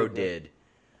Cesaro did.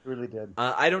 Really did.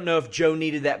 I don't know if Joe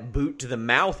needed that boot to the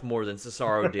mouth more than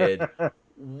Cesaro did.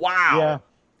 Wow.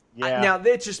 Yeah. Now,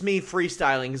 it's just me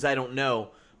freestyling because I don't know.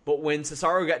 But when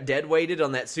Cesaro got dead-weighted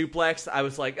on that suplex, I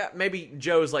was like, maybe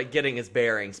Joe's getting his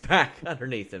bearings back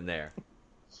underneath him there.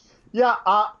 Yeah,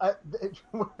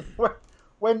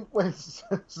 when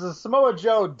Samoa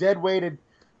Joe dead-weighted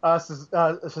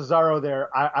Cesaro there,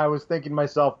 I was thinking to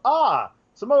myself,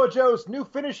 Samoa Joe's new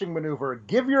finishing maneuver,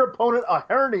 give your opponent a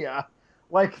hernia.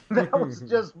 That was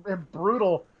just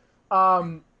brutal.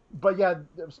 But yeah,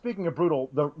 speaking of brutal,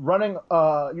 the running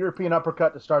European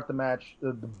uppercut to start the match,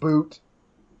 the boot,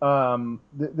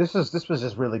 this was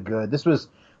just really good. This was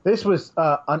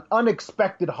an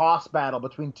unexpected hoss battle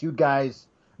between two guys.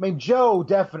 I mean, Joe,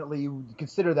 definitely, you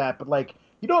consider that, but,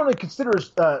 you don't really consider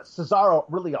Cesaro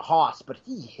really a hoss, but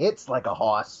he hits like a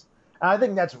hoss. And I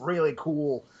think that's really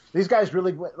cool. These guys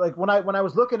really, when I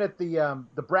was looking at the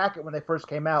bracket when they first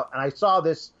came out, and I saw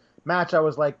this match, I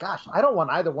was like, gosh, I don't want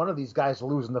either one of these guys to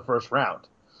lose in the first round.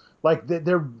 And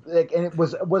it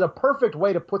was a perfect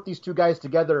way to put these two guys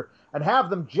together and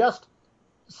have them just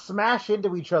smash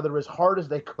into each other as hard as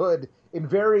they could in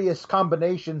various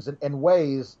combinations and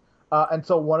ways.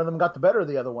 Until one of them got the better of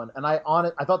the other one. And I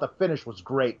thought the finish was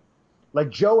great.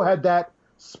 Joe had that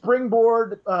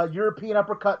springboard European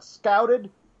uppercut scouted,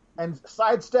 and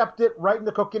sidestepped it right in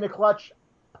the coquina clutch.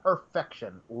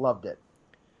 Perfection. Loved it.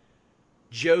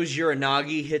 Joe's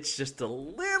Uranagi hits just a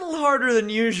little harder than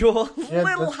usual, a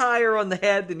little higher on the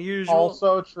head than usual.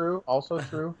 Also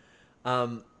true.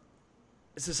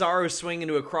 Cesaro swinging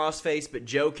into a crossface, but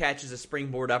Joe catches a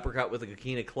springboard uppercut with a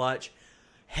coquina clutch.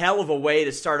 Hell of a way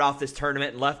to start off this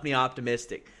tournament and left me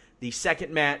optimistic. The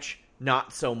second match,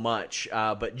 not so much.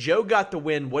 But Joe got the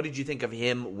win. What did you think of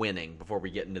him winning before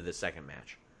we get into the second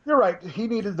match? You're right. He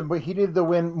needed the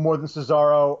win more than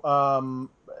Cesaro.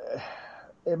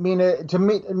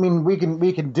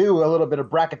 We can do a little bit of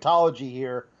bracketology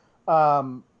here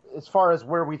as far as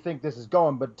where we think this is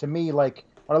going. But to me, like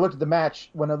when I looked at the match,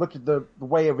 when I looked at the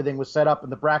way everything was set up in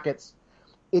the brackets,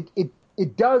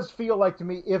 it does feel like to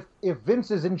me if Vince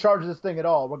is in charge of this thing at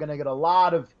all, we're going to get a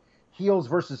lot of heels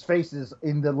versus faces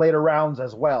in the later rounds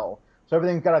as well. So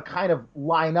everything's got to kind of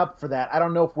line up for that. I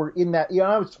don't know if we're in that.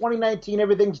 It's 2019.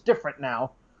 Everything's different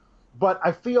now. But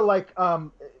I feel like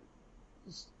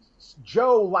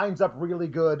Joe lines up really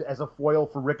good as a foil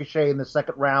for Ricochet in the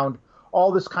second round.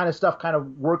 All this kind of stuff kind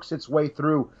of works its way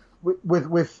through.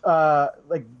 With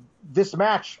this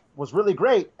match was really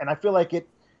great, and I feel like it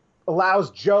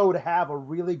allows Joe to have a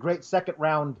really great second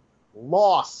round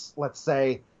loss, let's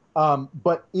say,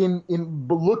 but in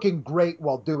looking great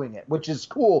while doing it, which is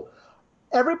cool.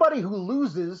 Everybody who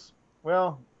loses,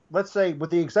 well, let's say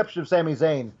with the exception of Sami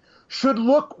Zayn, should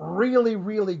look really,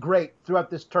 really great throughout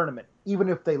this tournament, even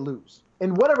if they lose.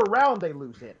 In whatever round they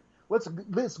lose in.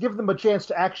 Let's give them a chance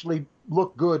to actually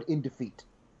look good in defeat.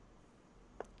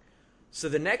 So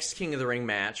the next King of the Ring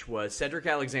match was Cedric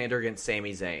Alexander against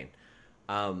Sami Zayn.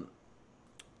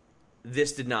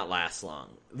 This did not last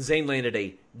long. Zayn landed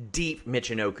a deep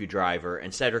Michinoku driver,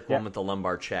 and Cedric won with the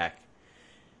lumbar check.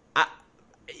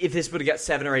 If this would have got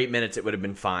 7 or 8 minutes, it would have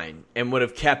been fine and would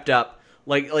have kept up.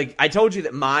 Like I told you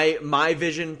that my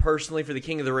vision personally for the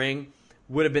King of the Ring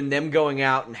would have been them going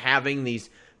out and having these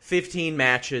 15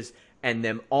 matches and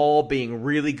them all being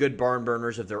really good barn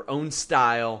burners of their own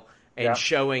style and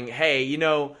showing, hey,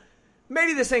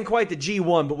 maybe this ain't quite the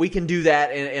G1, but we can do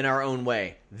that in our own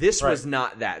way. This was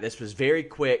not that. This was very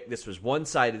quick. This was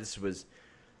one-sided.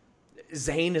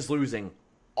 Zayn is losing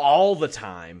all the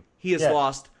time. He has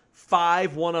lost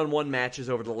 5 one-on-one matches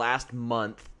over the last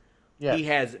month. Yeah. He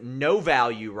has no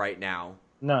value right now.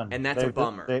 None. And that's a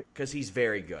bummer because he's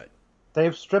very good.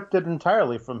 They've stripped it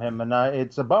entirely from him, and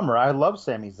it's a bummer. I love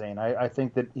Sami Zayn. I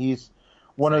think that he's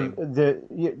one of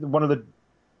the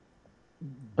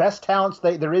best talents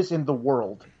there is in the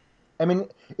world. I mean,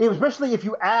 especially if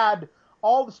you add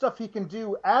all the stuff he can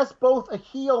do as both a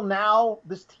heel now.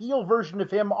 This heel version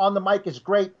of him on the mic is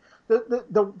great.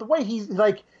 The way he's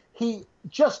like, he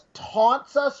just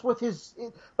taunts us with his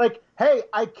hey,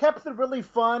 I kept the really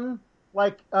fun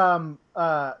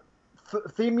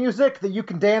theme music that you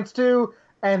can dance to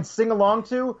and sing along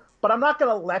to, but I'm not going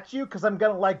to let you because I'm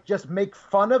going to just make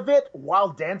fun of it while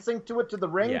dancing to it to the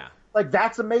ring. Yeah.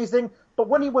 That's amazing. But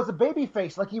when he was a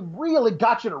babyface, he really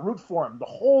got you to root for him the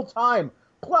whole time.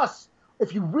 Plus,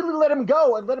 if you really let him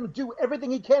go and let him do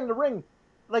everything he can in the ring,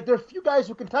 there are a few guys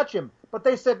who can touch him, but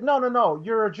they said, no,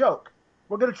 you're a joke.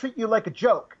 We're going to treat you like a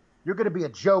joke. You're going to be a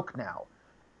joke now.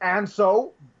 And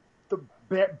so,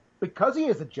 because he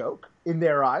is a joke in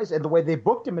their eyes, and the way they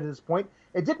booked him at this point,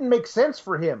 it didn't make sense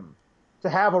for him to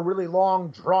have a really long,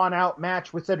 drawn-out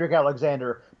match with Cedric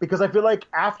Alexander, because I feel like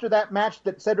after that match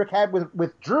that Cedric had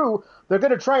with Drew, they're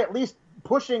going to try at least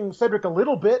pushing Cedric a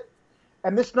little bit.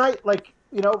 And this night,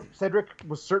 Cedric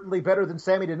was certainly better than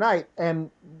Sami tonight, and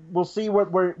we'll see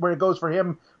where it goes for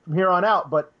him from here on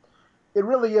out. But it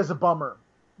really is a bummer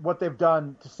what they've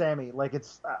done to Sami.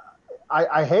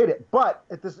 I hate it. But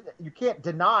you can't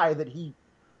deny that he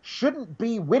shouldn't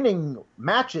be winning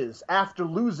matches after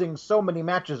losing so many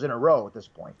matches in a row at this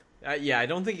point. I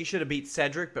don't think he should have beat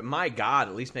Cedric, but my God,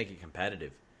 at least make it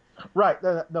competitive. Right.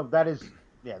 No,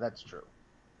 that's true.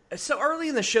 So early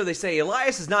in the show, they say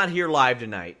Elias is not here live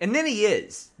tonight, and then he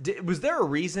is. Was there a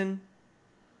reason?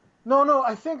 No.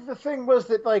 I think the thing was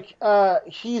that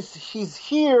he's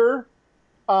here.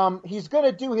 He's going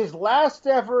to do his last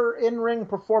ever in-ring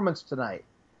performance tonight.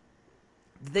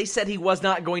 They said he was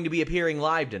not going to be appearing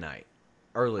live tonight.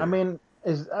 Earlier. I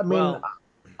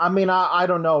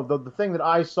don't know. The thing that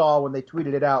I saw when they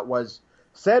tweeted it out was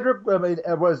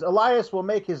Elias will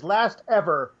make his last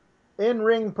ever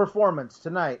in-ring performance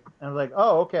tonight. And I was like,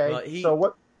 oh, okay.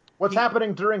 So what's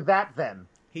happening during that then?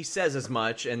 He says as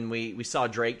much, and we saw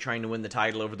Drake trying to win the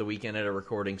title over the weekend at a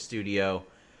recording studio.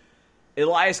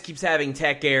 Elias keeps having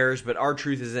tech errors, but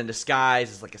R-Truth is in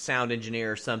disguise as a sound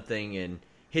engineer or something and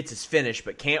hits his finish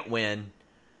but can't win.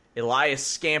 Elias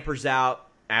scampers out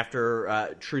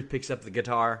after Truth picks up the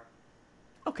guitar.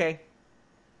 Okay.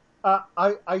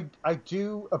 I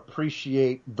do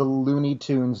appreciate the Looney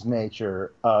Tunes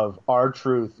nature of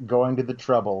R-Truth going to the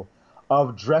trouble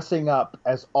of dressing up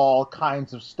as all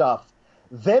kinds of stuff,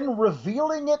 then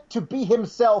revealing it to be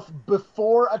himself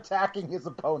before attacking his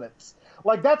opponents.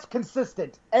 Like, that's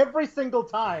consistent. Every single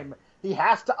time he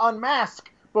has to unmask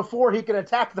before he can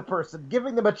attack the person,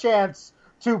 giving them a chance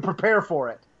to prepare for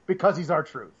it, because he's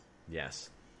R-Truth. Yes.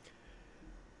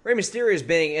 Rey Mysterio is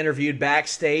being interviewed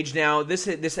backstage. Now, this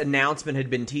announcement had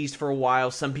been teased for a while.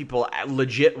 Some people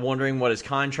legit wondering what his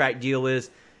contract deal is.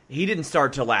 He didn't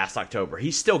start till last October.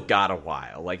 He's still got a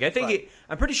while. Like,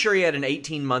 I'm pretty sure he had an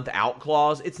 18-month out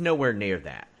clause. It's nowhere near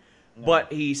that. No.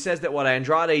 But he says that what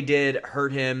Andrade did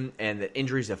hurt him and that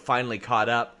injuries have finally caught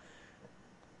up.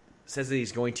 Says that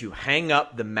he's going to hang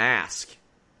up the mask.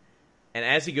 And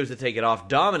as he goes to take it off,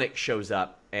 Dominic shows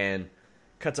up and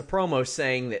cuts a promo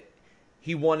saying that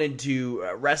he wanted to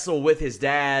wrestle with his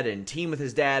dad and team with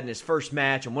his dad in his first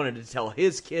match and wanted to tell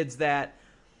his kids that.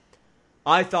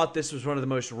 I thought this was one of the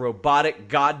most robotic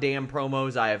goddamn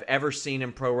promos I have ever seen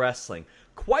in pro wrestling.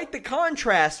 Quite the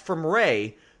contrast from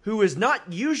Rey, who is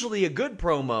not usually a good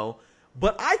promo,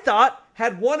 but I thought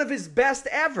had one of his best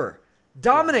ever.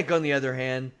 Dominic, on the other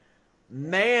hand,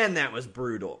 man, that was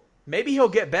brutal. Maybe he'll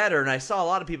get better, and I saw a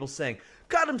lot of people saying,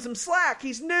 cut him some slack,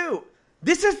 he's new.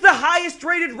 This is the highest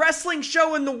rated wrestling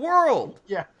show in the world.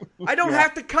 Yeah. I don't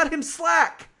have to cut him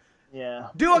slack. Yeah.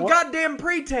 Do a goddamn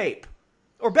pre-tape.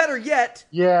 Or better yet,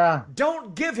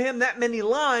 don't give him that many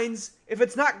lines if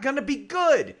it's not going to be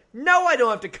good. No, I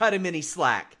don't have to cut him any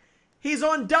slack. He's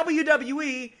on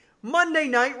WWE Monday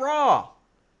Night Raw.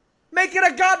 Make it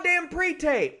a goddamn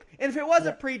pre-tape. And if it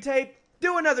wasn't pre-tape,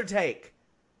 do another take.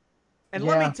 And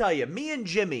let me tell you, me and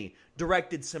Jimmy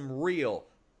directed some real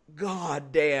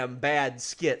goddamn bad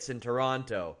skits in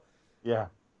Toronto. Yeah.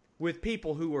 With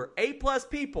people who were A-plus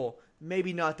people,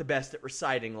 maybe not the best at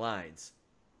reciting lines.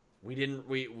 We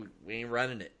ain't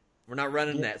running it. We're not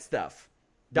running that stuff.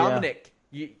 Dominic,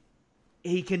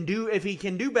 he can do, if he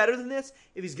can do better than this,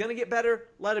 if he's going to get better,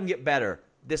 let him get better.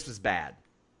 This was bad.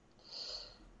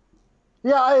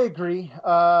 Yeah, I agree.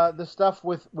 The stuff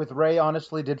with Rey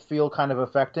honestly did feel kind of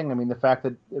affecting. I mean, the fact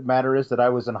that it matter is that I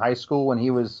was in high school when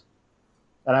he was,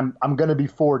 and I'm going to be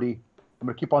 40. I'm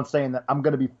going to keep on saying that I'm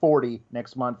going to be 40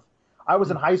 next month. I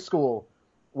was in high school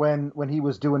when he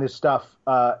was doing his stuff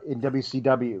in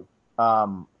WCW.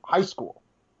 High school.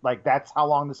 Like, that's how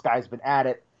long this guy's been at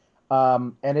it.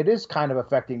 And it is kind of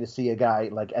affecting to see a guy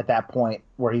like at that point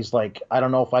where he's like, I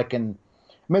don't know if I can.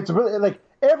 I mean, it's really like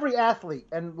every athlete,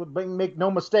 and make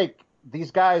no mistake, these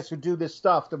guys who do this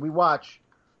stuff that we watch,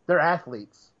 they're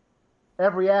athletes.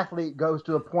 Every athlete gets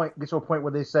to a point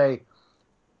where they say,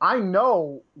 I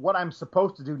know what I'm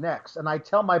supposed to do next, and I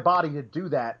tell my body to do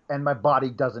that, and my body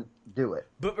doesn't do it.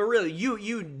 But really,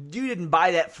 you didn't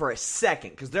buy that for a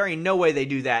second, because there ain't no way they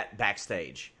do that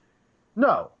backstage.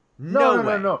 No.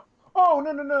 No. Oh,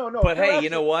 no. But hey, you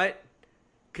know what?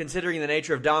 Considering the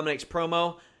nature of Dominic's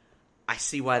promo, I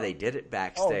see why they did it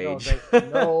backstage. Oh,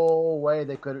 no way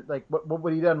they could. Like, what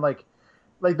would he done? Like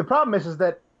the problem is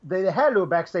that they had to do it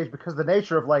backstage because of the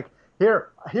nature of like,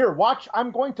 Here, watch,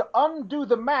 I'm going to undo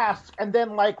the mask, and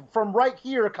then, like, from right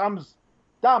here comes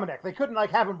Dominic. They couldn't,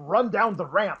 like, have him run down the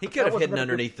ramp. He could have hidden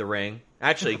underneath the ring.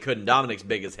 Actually, he couldn't. Dominic's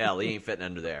big as hell. He ain't fitting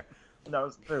under there. No,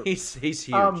 it's true. He's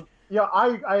huge. Yeah,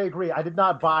 I agree. I did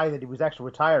not buy that he was actually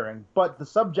retiring, but the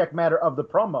subject matter of the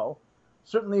promo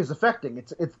certainly is affecting.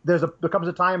 There comes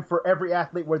a time for every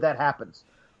athlete where that happens.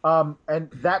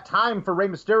 And that time for Rey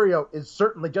Mysterio is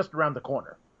certainly just around the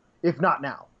corner, if not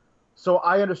now. So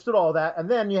I understood all that. And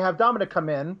then you have Dominic come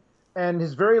in, and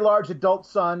his very large adult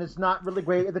son is not really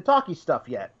great at the talky stuff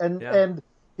yet. And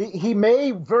he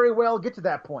may very well get to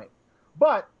that point.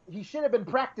 But he should have been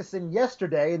practicing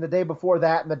yesterday and the day before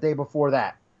that and the day before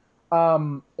that.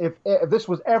 If this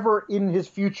was ever in his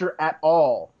future at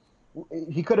all,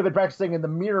 he could have been practicing in the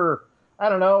mirror, I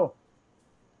don't know,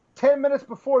 10 minutes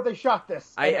before they shot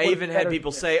this. I even had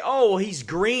people say, oh, well, he's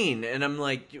green. And I'm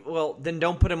like, well, then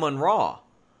don't put him on Raw.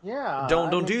 Yeah.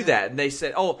 Don't do that. And they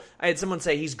said, oh, I had someone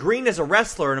say he's green as a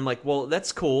wrestler, and I'm like, well,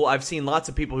 that's cool. I've seen lots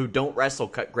of people who don't wrestle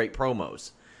cut great promos.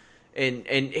 And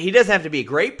he doesn't have to be a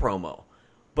great promo.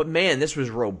 But man, this was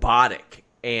robotic.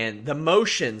 And the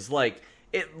motions, like,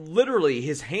 it literally,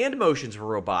 his hand motions were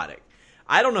robotic.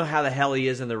 I don't know how the hell he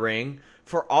is in the ring.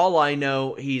 For all I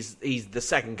know, he's the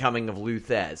second coming of Lou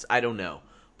Thez. I don't know.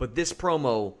 But this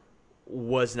promo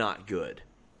was not good.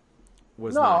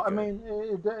 I mean,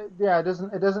 it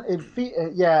doesn't.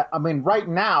 I mean, right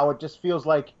now it just feels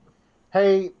like,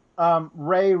 hey,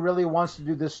 Ray really wants to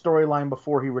do this storyline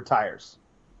before he retires.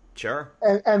 Sure.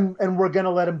 And we're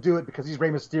gonna let him do it because he's Rey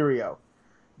Mysterio.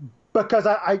 Because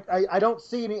I don't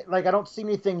see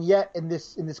anything yet in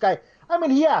this guy. I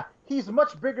mean, yeah, he's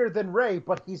much bigger than Ray,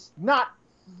 but he's not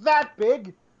that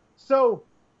big. So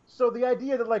the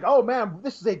idea that like, oh man,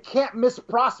 this is a can't miss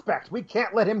prospect. We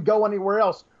can't let him go anywhere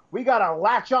else. We gotta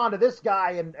latch on to this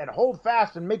guy and hold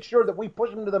fast and make sure that we push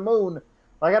him to the moon.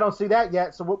 Like, I don't see that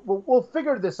yet. So we'll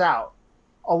figure this out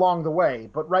along the way.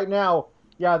 But right now,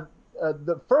 yeah,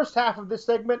 the first half of this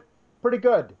segment, pretty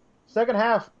good. Second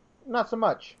half, not so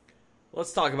much.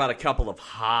 Let's talk about a couple of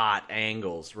hot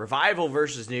angles. Revival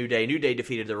versus New Day. New Day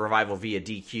defeated the Revival via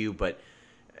DQ, but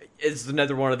it's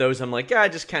another one of those I'm like, yeah, I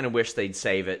just kind of wish they'd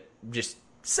save it. Just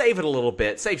save it a little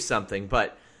bit. Save something.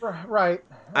 But right.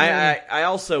 I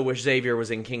also wish Xavier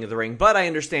was in King of the Ring, but I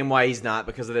understand why he's not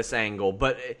because of this angle.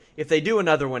 But if they do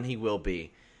another one, he will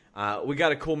be. We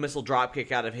got a cool missile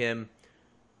dropkick out of him.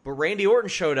 But Randy Orton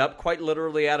showed up quite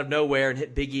literally out of nowhere and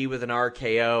hit Big E with an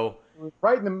RKO.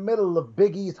 Right in the middle of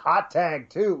Big E's hot tag,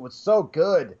 too. It was so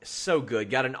good. So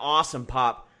good. Got an awesome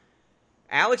pop.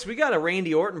 Alex, we got a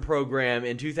Randy Orton program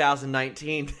in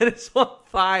 2019 that is on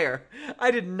fire. I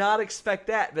did not expect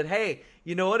that. But hey,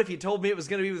 you know what? If you told me it was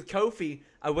going to be with Kofi,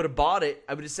 I would have bought it.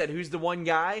 I would have said, who's the one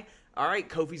guy? All right,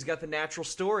 Kofi's got the natural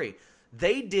story.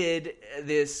 They did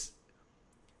this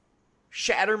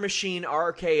Shatter Machine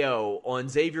RKO on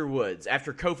Xavier Woods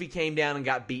after Kofi came down and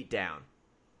got beat down.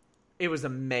 It was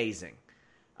amazing.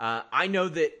 I know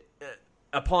that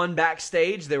upon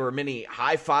backstage, there were many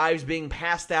high fives being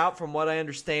passed out from what I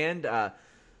understand.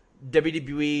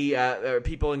 WWE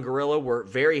people in Gorilla were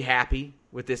very happy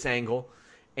with this angle.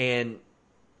 And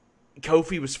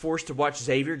Kofi was forced to watch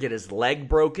Xavier get his leg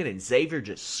broken, and Xavier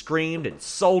just screamed and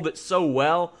sold it so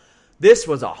well. This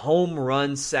was a home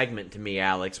run segment to me,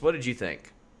 Alex. What did you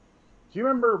think? Do you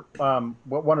remember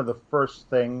what one of the first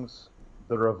things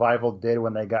the Revival did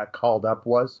when they got called up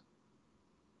was?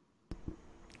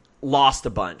 Lost a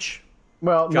bunch.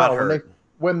 Well, got no, hurt.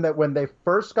 when they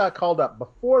first got called up,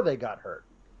 before they got hurt,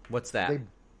 What's that?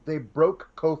 they broke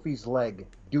Kofi's leg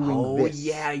doing this. Oh,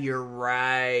 yeah, you're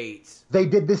right. They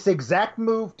did this exact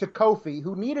move to Kofi,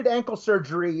 who needed ankle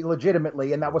surgery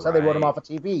legitimately, and that was how they wrote him Right. off of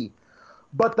TV.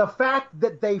 But the fact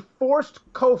that they forced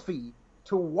Kofi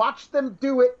to watch them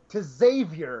do it to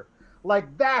Xavier, like,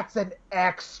 that's an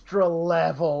extra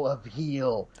level of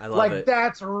heel. I love it.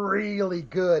 That's really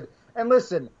good. And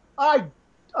listen,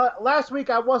 last week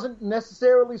I wasn't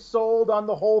necessarily sold on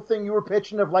the whole thing you were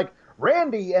pitching of, like,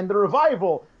 Randy and the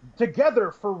Revival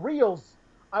together for reals.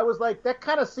 I was like, that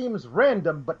kind of seems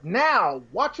random. But now,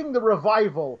 watching the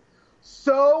Revival,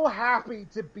 so happy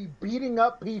to be beating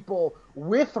up people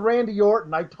with Randy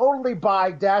Orton. I totally buy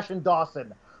Dash and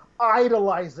Dawson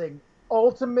idolizing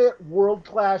ultimate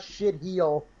world-class shit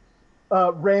heel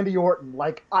Randy Orton.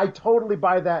 Like, I totally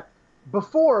buy that.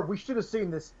 Before, we should have seen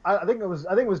this. I think it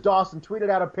was Dawson tweeted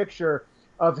out a picture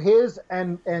of his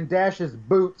and Dash's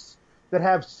boots that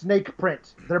have snake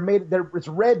print. It's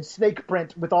red snake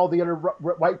print with all the other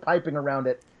white piping around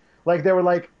it. Like, they were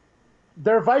like,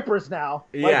 they're Vipers now.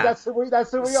 Like, Yeah. that's who we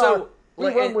are. We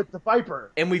run with the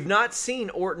Viper. And we've not seen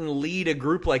Orton lead a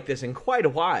group like this in quite a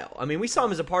while. I mean, we saw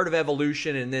him as a part of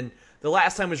Evolution, and then the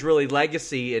last time was really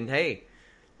Legacy, and hey,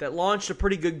 that launched a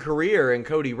pretty good career in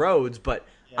Cody Rhodes, but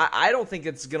I don't think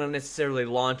it's going to necessarily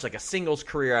launch like a singles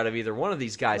career out of either one of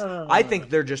these guys. I think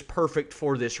they're just perfect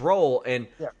for this role. And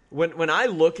when I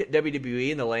look at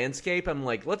WWE and the landscape, I'm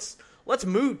like, let's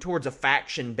move towards a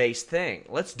faction-based thing.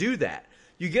 Let's do that.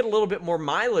 You get a little bit more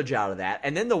mileage out of that.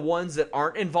 And then the ones that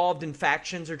aren't involved in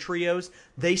factions or trios,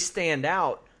 they stand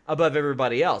out above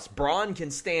everybody else. Braun can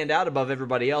stand out above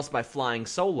everybody else by flying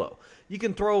solo. You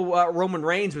can throw Roman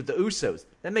Reigns with the Usos.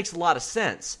 That makes a lot of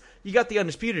sense. You got the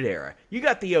Undisputed Era. You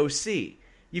got the OC.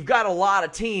 You've got a lot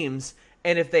of teams,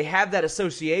 and if they have that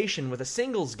association with a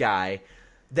singles guy,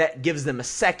 that gives them a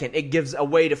second. It gives a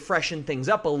way to freshen things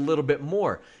up a little bit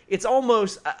more. It's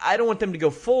almost, I don't want them to go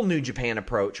full New Japan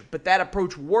approach, but that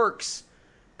approach works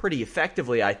pretty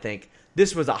effectively, I think.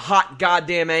 This was a hot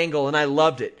goddamn angle, and I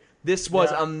loved it. This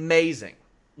was amazing.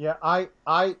 Yeah, I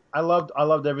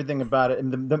loved everything about it,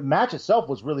 and the match itself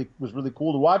was really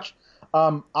cool to watch.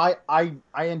 I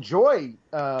enjoy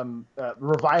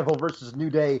Revival versus New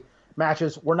Day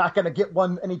matches. We're not going to get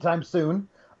one anytime soon,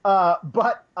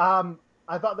 but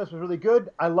I thought this was really good.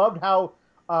 I loved how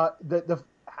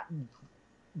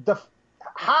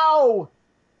how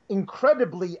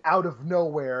incredibly out of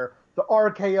nowhere the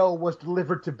RKO was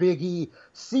delivered to Big E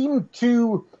seemed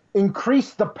to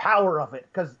increase the power of it,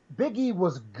 because Big E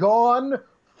was gone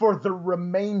for the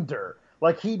remainder.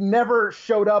 Like, he never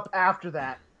showed up after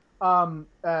that.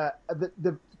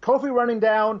 The Kofi running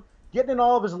down, getting in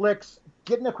all of his licks,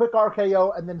 getting a quick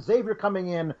RKO, and then Xavier coming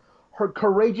in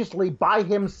courageously by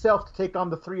himself to take on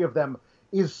the three of them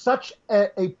is such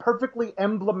a perfectly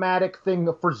emblematic thing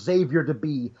for Xavier to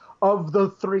be of the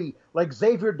three. Like,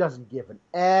 Xavier doesn't give an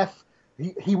F.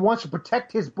 He wants to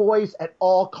protect his boys at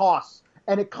all costs,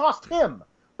 and it cost him.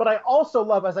 But I also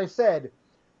love, as I said,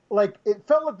 like, it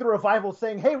felt like the Revival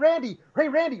saying, hey, Randy,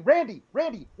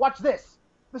 watch this.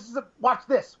 Watch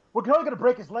this. We're only going to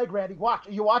break his leg, Randy. Watch.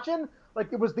 Are you watching?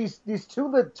 Like, it was these two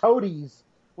little toadies,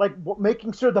 like,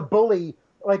 making sure the bully,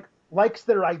 like, likes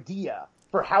their idea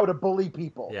for how to bully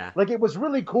people. Yeah. Like, it was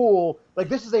really cool. Like,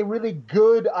 this is a really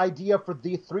good idea for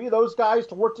the three of those guys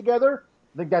to work together.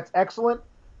 I think that's excellent.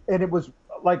 And it was,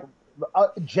 like,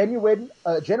 generated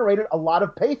a lot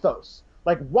of pathos.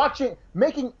 Like,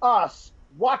 making us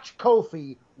watch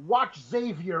Kofi, watch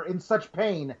Xavier in such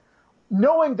pain,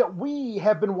 knowing that we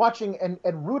have been watching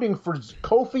and rooting for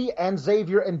Kofi and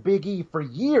Xavier and Big E for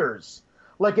years.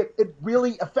 Like, it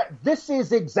really this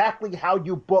is exactly how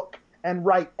you book and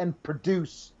write and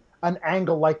produce an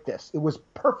angle like this. It was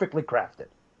perfectly crafted.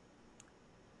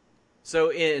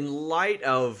 So in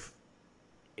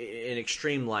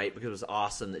extreme light, because it was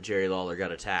awesome that Jerry Lawler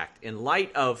got attacked, in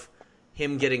light of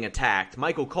him getting attacked,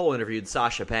 Michael Cole interviewed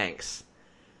Sasha Banks.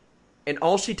 And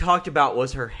all she talked about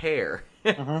was her hair.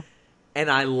 Uh-huh. And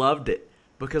I loved it.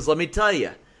 Because let me tell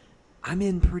you, I'm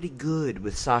in pretty good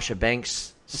with Sasha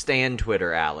Banks' Stan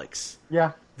Twitter, Alex.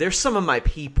 Yeah. They're some of my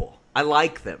people. I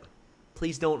like them.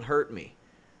 Please don't hurt me.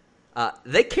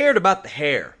 They cared about the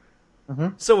hair. Mm-hmm.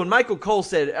 So when Michael Cole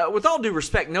said, with all due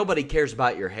respect, nobody cares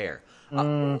about your hair.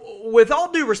 With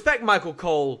all due respect, Michael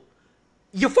Cole,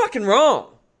 you're fucking wrong,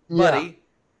 buddy.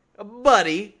 Yeah.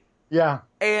 Buddy. Yeah.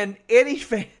 And any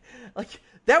fan, like,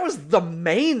 that was the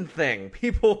main thing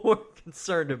people were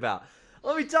concerned about.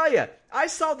 Let me tell you, I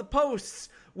saw the posts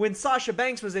when Sasha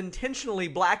Banks was intentionally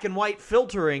black and white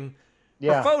filtering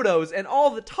her photos and all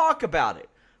the talk about it.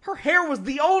 Her hair was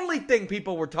the only thing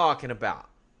people were talking about.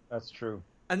 That's true.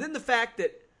 And then the fact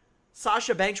that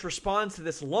Sasha Banks responds to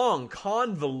this long,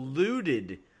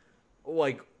 convoluted,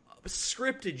 like,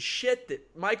 scripted shit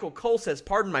that Michael Cole says,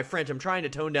 pardon my French, I'm trying to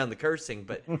tone down the cursing,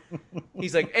 but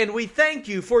he's like, and we thank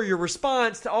you for your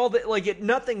response to all that, like,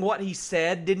 nothing what he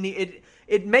said,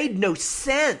 it made no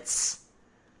sense.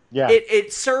 Yeah.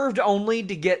 It served only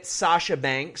to get Sasha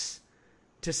Banks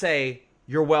to say,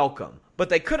 you're welcome. But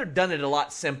they could have done it a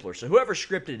lot simpler. So whoever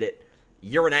scripted it,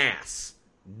 you're an ass.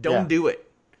 Don't do it.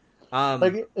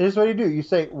 Like, here's what you do. You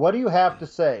say, what do you have to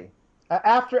say?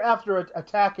 After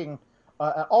attacking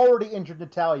already injured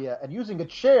Natalya and using a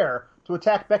chair to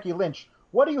attack Becky Lynch,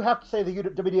 what do you have to say to the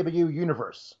WWE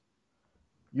Universe?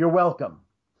 You're welcome.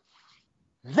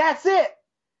 That's it.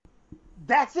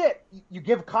 That's it. You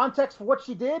give context for what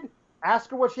she did,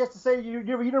 ask her what she has to say to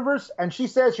your universe, and she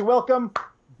says you're welcome.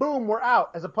 Boom, we're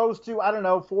out. As opposed to,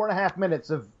 4.5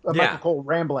 minutes of Michael Cole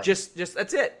rambling. Just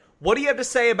that's it. What do you have to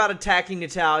say about attacking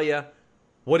Natalya?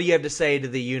 What do you have to say to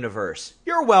the universe?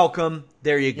 You're welcome.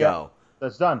 There you go.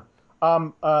 That's done.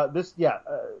 I'm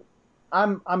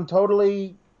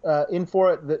totally in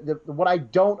for it. What I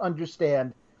don't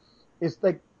understand is,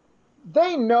 like,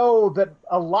 they know that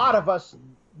a lot of us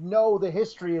know the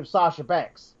history of Sasha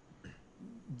Banks,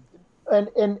 and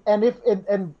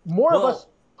more of us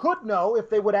could know if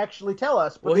they would actually tell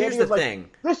us. But here's the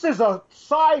thing: this is a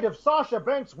side of Sasha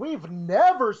Banks we've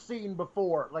never seen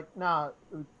before. Like, nah.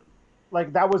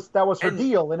 Like, that was her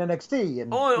deal in NXT.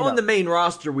 And on the main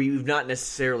roster, we've not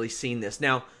necessarily seen this.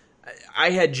 Now,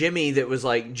 I had Jimmy that was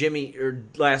like,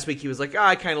 last week he was like,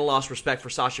 I kind of lost respect for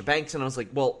Sasha Banks. And I was like,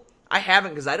 well, I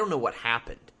haven't, because I don't know what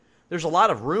happened. There's a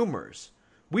lot of rumors.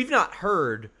 We've not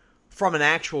heard from an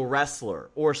actual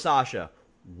wrestler or Sasha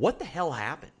what the hell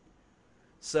happened.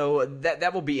 So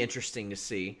that will be interesting to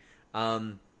see.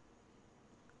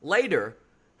 Later,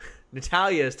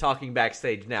 Natalya is talking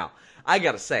backstage. Now, I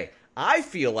got to say, I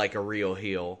feel like a real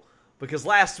heel, because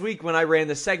last week when I ran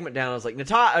this segment down, I was like,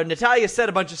 Natalya said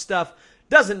a bunch of stuff,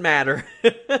 doesn't matter.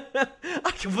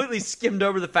 I completely skimmed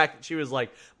over the fact that she was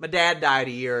like, my dad died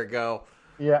a year ago.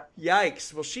 Yeah.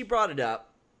 Yikes. Well, she brought it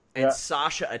up, and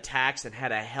Sasha attacks and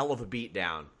had a hell of a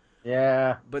beatdown.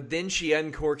 Yeah. But then she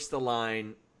uncorks the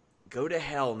line, go to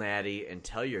hell, Natty, and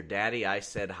tell your daddy I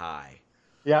said hi.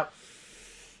 Yep.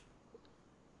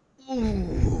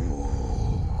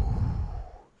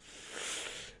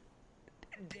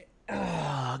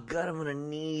 Oh, God, I'm gonna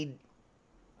need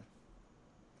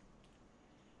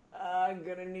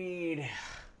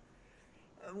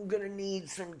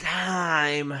some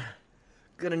time.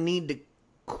 Gonna need to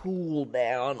cool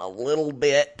down a little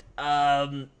bit.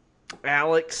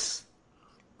 Alex.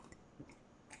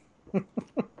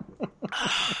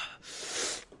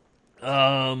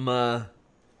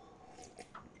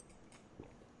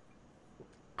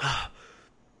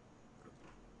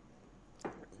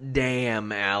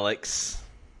 Damn, Alex.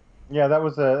 Yeah, that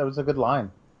was a good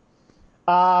line.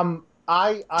 I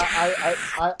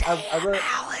really,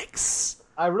 Alex.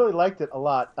 I really liked it a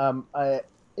lot. I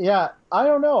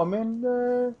don't know. I mean,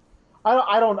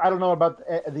 I don't know about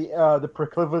the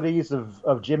proclivities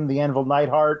of Jim the Anvil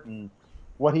Neidhart and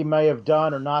what he may have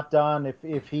done or not done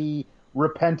if he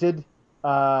repented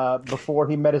before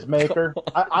he met his maker.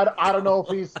 I don't know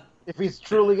if he's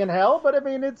truly in hell, but I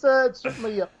mean it's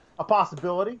certainly a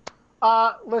possibility.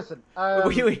 Listen,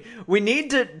 we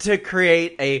need to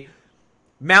create a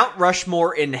Mount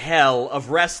Rushmore in hell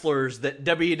of wrestlers that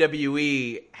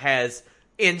WWE has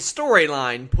in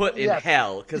storyline put in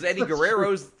hell, because Eddie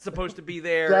Guerrero's supposed to be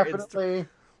there. Definitely.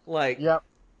 Yep.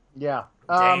 Yeah.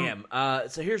 Damn.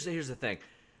 So here's the thing.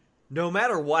 No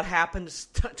matter what happens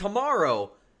tomorrow,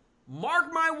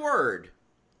 mark my word,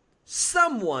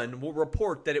 someone will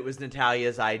report that it was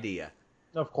Natalia's idea.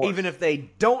 Of course. Even if they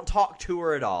don't talk to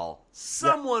her at all,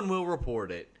 someone will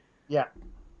report it. Yeah.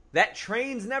 That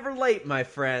train's never late, my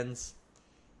friends.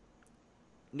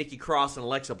 Nikki Cross and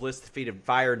Alexa Bliss defeated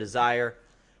Fire and Desire.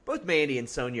 Both Mandy and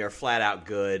Sonya are flat out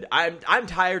good. I'm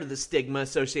tired of the stigma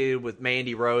associated with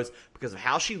Mandy Rose because of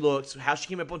how she looks, how she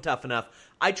came up on Tough Enough.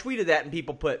 I tweeted that and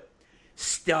people put,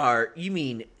 "Star, you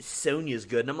mean Sonya's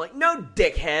good?" And I'm like, no,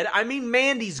 dickhead. I mean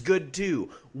Mandy's good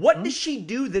too. What does she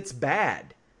do that's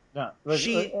bad? No,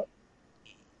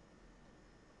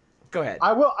 Go ahead.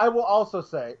 I will also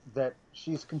say that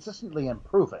she's consistently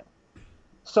improving.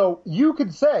 So you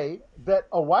could say that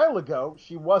a while ago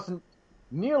she wasn't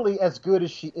nearly as good as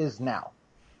she is now.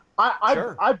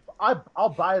 Sure. I'll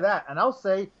buy that, and I'll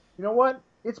say, you know what?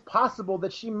 It's possible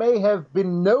that she may have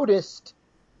been noticed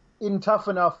in Tough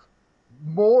Enough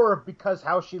more because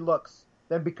how she looks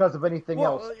than because of anything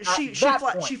else. She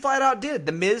flat out did.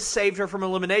 The Miz saved her from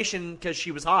elimination because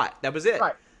she was hot. That was it.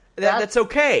 Right. That's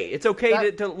okay. It's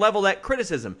okay to level that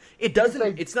criticism. It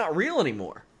doesn't. It's not real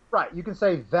anymore. Right. You can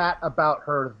say that about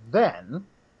her then,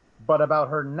 but about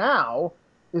her now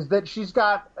is that she's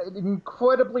got an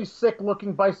incredibly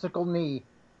sick-looking bicycle knee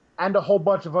and a whole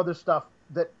bunch of other stuff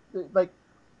that, like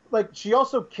she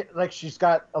also, she's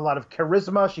got a lot of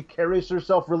charisma. She carries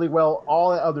herself really well,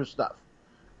 all that other stuff.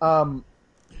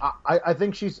 I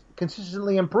think she's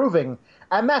consistently improving,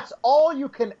 and that's all you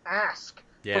can ask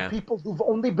for people who've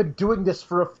only been doing this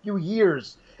for a few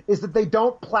years, is that they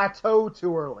don't plateau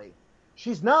too early.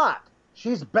 She's not.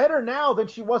 She's better now than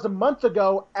she was a month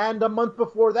ago and a month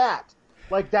before that.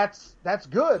 That's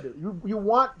good. You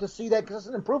want to see that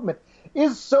consistent improvement.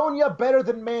 Is Sonya better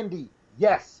than Mandy?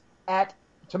 Yes. At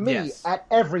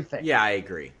everything. Yeah, I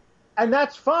agree. And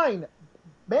that's fine.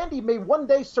 Mandy may one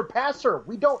day surpass her.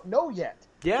 We don't know yet.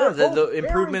 Yeah,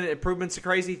 the improvement's a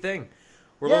crazy thing.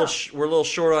 We're a little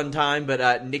short on time,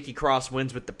 but Nikki Cross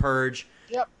wins with the Purge.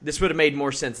 Yep. This would have made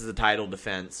more sense as a title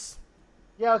defense.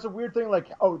 Yeah, it's a weird thing.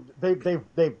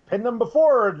 They pinned them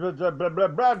before. Blah, blah,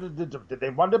 blah, did they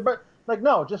want to?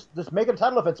 No, just make it a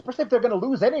title defense, especially if they're going to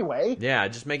lose anyway. Yeah,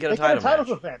 just make it a title match.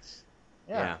 Defense.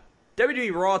 Yeah.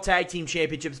 WWE Raw Tag Team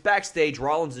Championships. Backstage,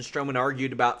 Rollins and Strowman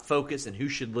argued about focus and who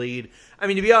should lead. I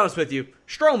mean, to be honest with you,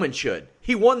 Strowman should.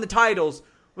 He won the titles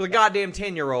with a goddamn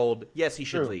 10-year-old. Yes, he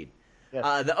should lead.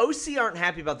 Yes. The OC aren't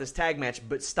happy about this tag match,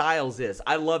 but Styles is.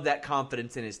 I love that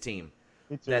confidence in his team.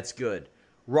 Me too. That's good.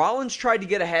 Rollins tried to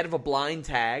get ahead of a blind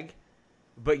tag,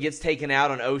 but gets taken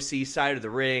out on OC's side of the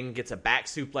ring, gets a back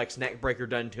suplex neck breaker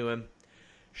done to him.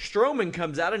 Strowman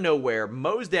comes out of nowhere,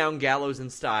 mows down Gallows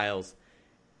and Styles,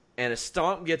 and a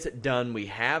stomp gets it done. We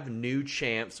have new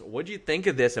champs. What do you think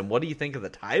of this, and what do you think of the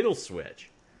title switch?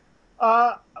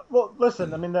 Well,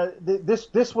 listen, I mean,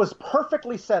 this was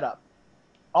perfectly set up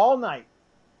all night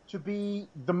to be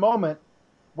the moment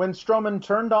when Strowman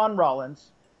turned on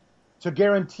Rollins to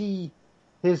guarantee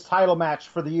his title match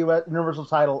for the U.S. Universal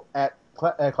title at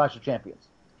Clash of Champions.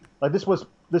 This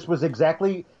was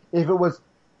exactly, if it was,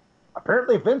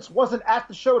 apparently Vince wasn't at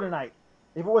the show tonight.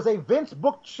 If it was a Vince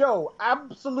booked show,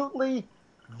 absolutely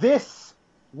this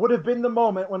would have been the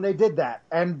moment when they did that.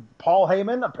 And Paul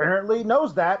Heyman apparently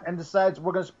knows that and decides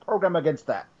we're going to program against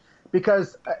that.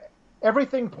 Because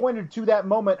everything pointed to that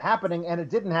moment happening, and it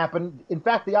didn't happen. In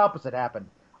fact, the opposite happened.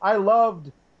 I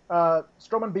loved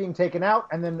Strowman being taken out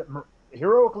and then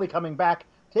heroically coming back,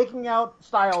 taking out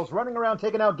Styles, running around,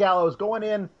 taking out Gallows, going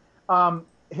in,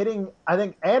 hitting, I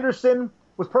think Anderson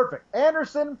was perfect.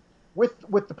 Anderson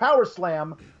with the power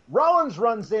slam Rollins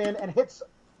runs in and hits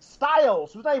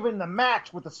Styles, who's not even in the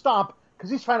match, with the stomp because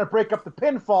he's trying to break up the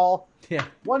pinfall. Yeah.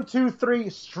 1, 2, 3.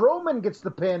 Strowman gets the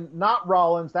pin, not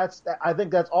Rollins. I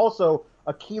think that's also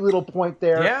a key little point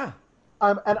there. Yeah.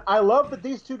 And I love that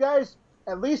these two guys,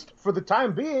 at least for the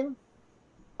time being,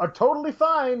 are totally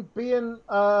fine being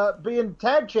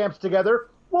tag champs together.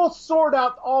 We'll sort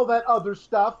out all that other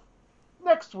stuff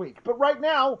next week. But right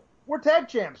now, we're tag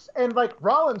champs. And, like,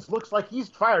 Rollins looks like he's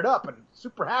fired up and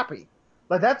super happy.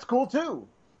 Like, that's cool, too.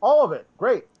 All of it.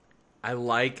 Great. I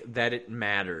like that it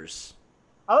matters.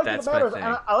 I like That's that it matters. my thing.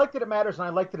 And I like that it matters, and I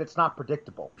like that it's not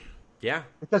predictable. Yeah.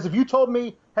 Because if you told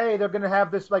me, hey, they're going to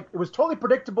have this, like, it was totally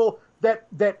predictable that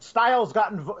Styles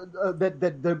got that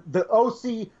the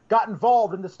OC got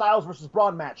involved in the Styles versus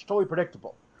Braun match. Totally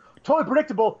predictable. Totally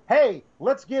predictable. Hey,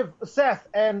 let's give Seth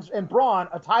and Braun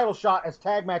a title shot as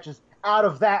tag matches out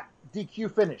of that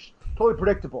DQ finish. Totally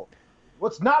predictable.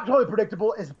 What's not totally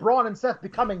predictable is Braun and Seth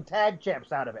becoming tag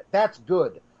champs out of it. That's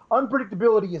good.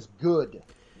 Unpredictability is good.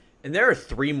 And there are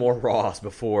 3 more Raws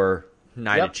before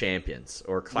Night Yep. of Champions,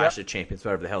 or Clash of Champions,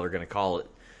 whatever the hell they're going to call it.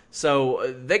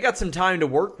 So they got some time to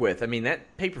work with. I mean,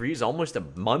 that pay-per-view is almost a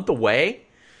month away.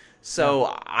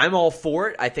 So I'm all for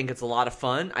it. I think it's a lot of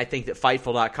fun. I think that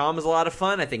Fightful.com is a lot of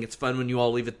fun. I think it's fun when you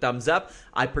all leave a thumbs up.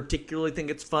 I particularly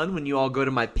think it's fun when you all go to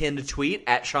my pinned tweet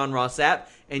at Sean Ross Sapp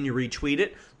and you retweet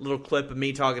it. A little clip of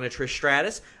me talking to Trish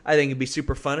Stratus. I think it'd be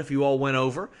super fun if you all went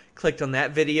over, clicked on that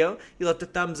video, you left a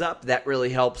thumbs up. That really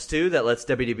helps too. That lets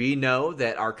WWE know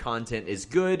that our content is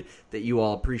good, that you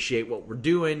all appreciate what we're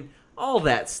doing, all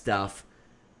that stuff.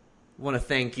 Want to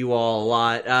thank you all a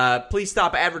lot. Please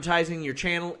stop advertising your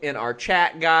channel in our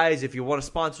chat, guys. If you want to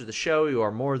sponsor the show, you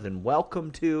are more than welcome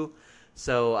to.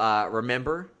 So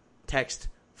remember, text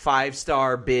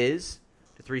 5-star biz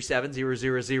to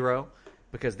 37000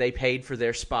 because they paid for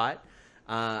their spot.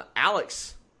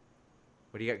 Alex,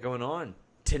 what do you got going on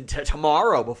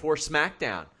tomorrow before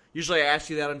SmackDown? Usually I ask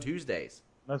you that on Tuesdays.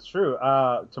 That's true.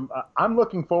 I'm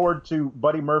looking forward to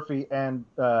Buddy Murphy and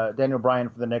Daniel Bryan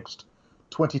for the next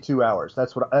 22 hours.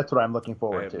 That's what I'm looking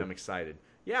forward to. I'm excited.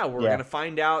 Yeah, we're going to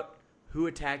find out who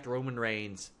attacked Roman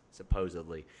Reigns,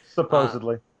 supposedly.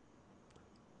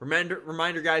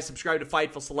 Reminder, guys, subscribe to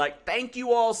Fightful Select. Thank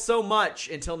you all so much.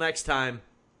 Until next time,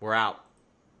 we're out.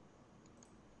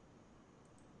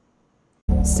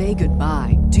 Say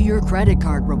goodbye to your credit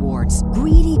card rewards.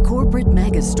 Greedy corporate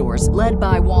mega stores, led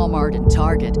by Walmart and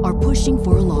Target, are pushing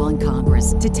for a law in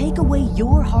Congress to take away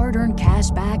your hard-earned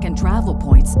cash back and travel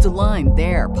points to line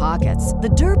their pockets. The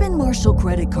Durbin-Marshall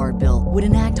credit card bill would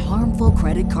enact harmful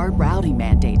credit card routing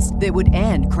mandates that would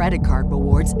end credit card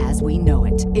rewards as we know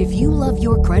it. If you love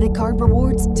your credit card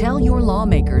rewards, tell your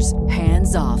lawmakers,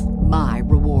 hands off my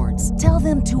rewards. Tell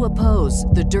them to oppose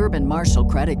the Durbin-Marshall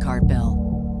credit card bill.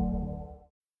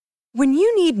 When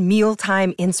you need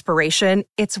mealtime inspiration,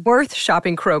 it's worth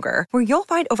shopping Kroger, where you'll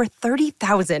find over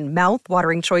 30,000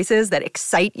 mouth-watering choices that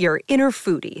excite your inner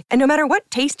foodie. And no matter what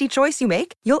tasty choice you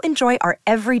make, you'll enjoy our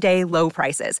everyday low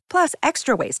prices, plus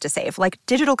extra ways to save, like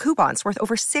digital coupons worth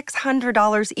over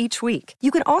 $600 each week. You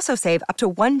can also save up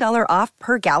to $1 off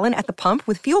per gallon at the pump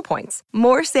with fuel points.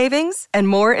 More savings and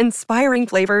more inspiring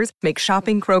flavors make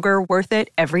shopping Kroger worth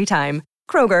it every time.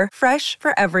 Kroger, fresh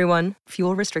for everyone.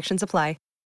 Fuel restrictions apply.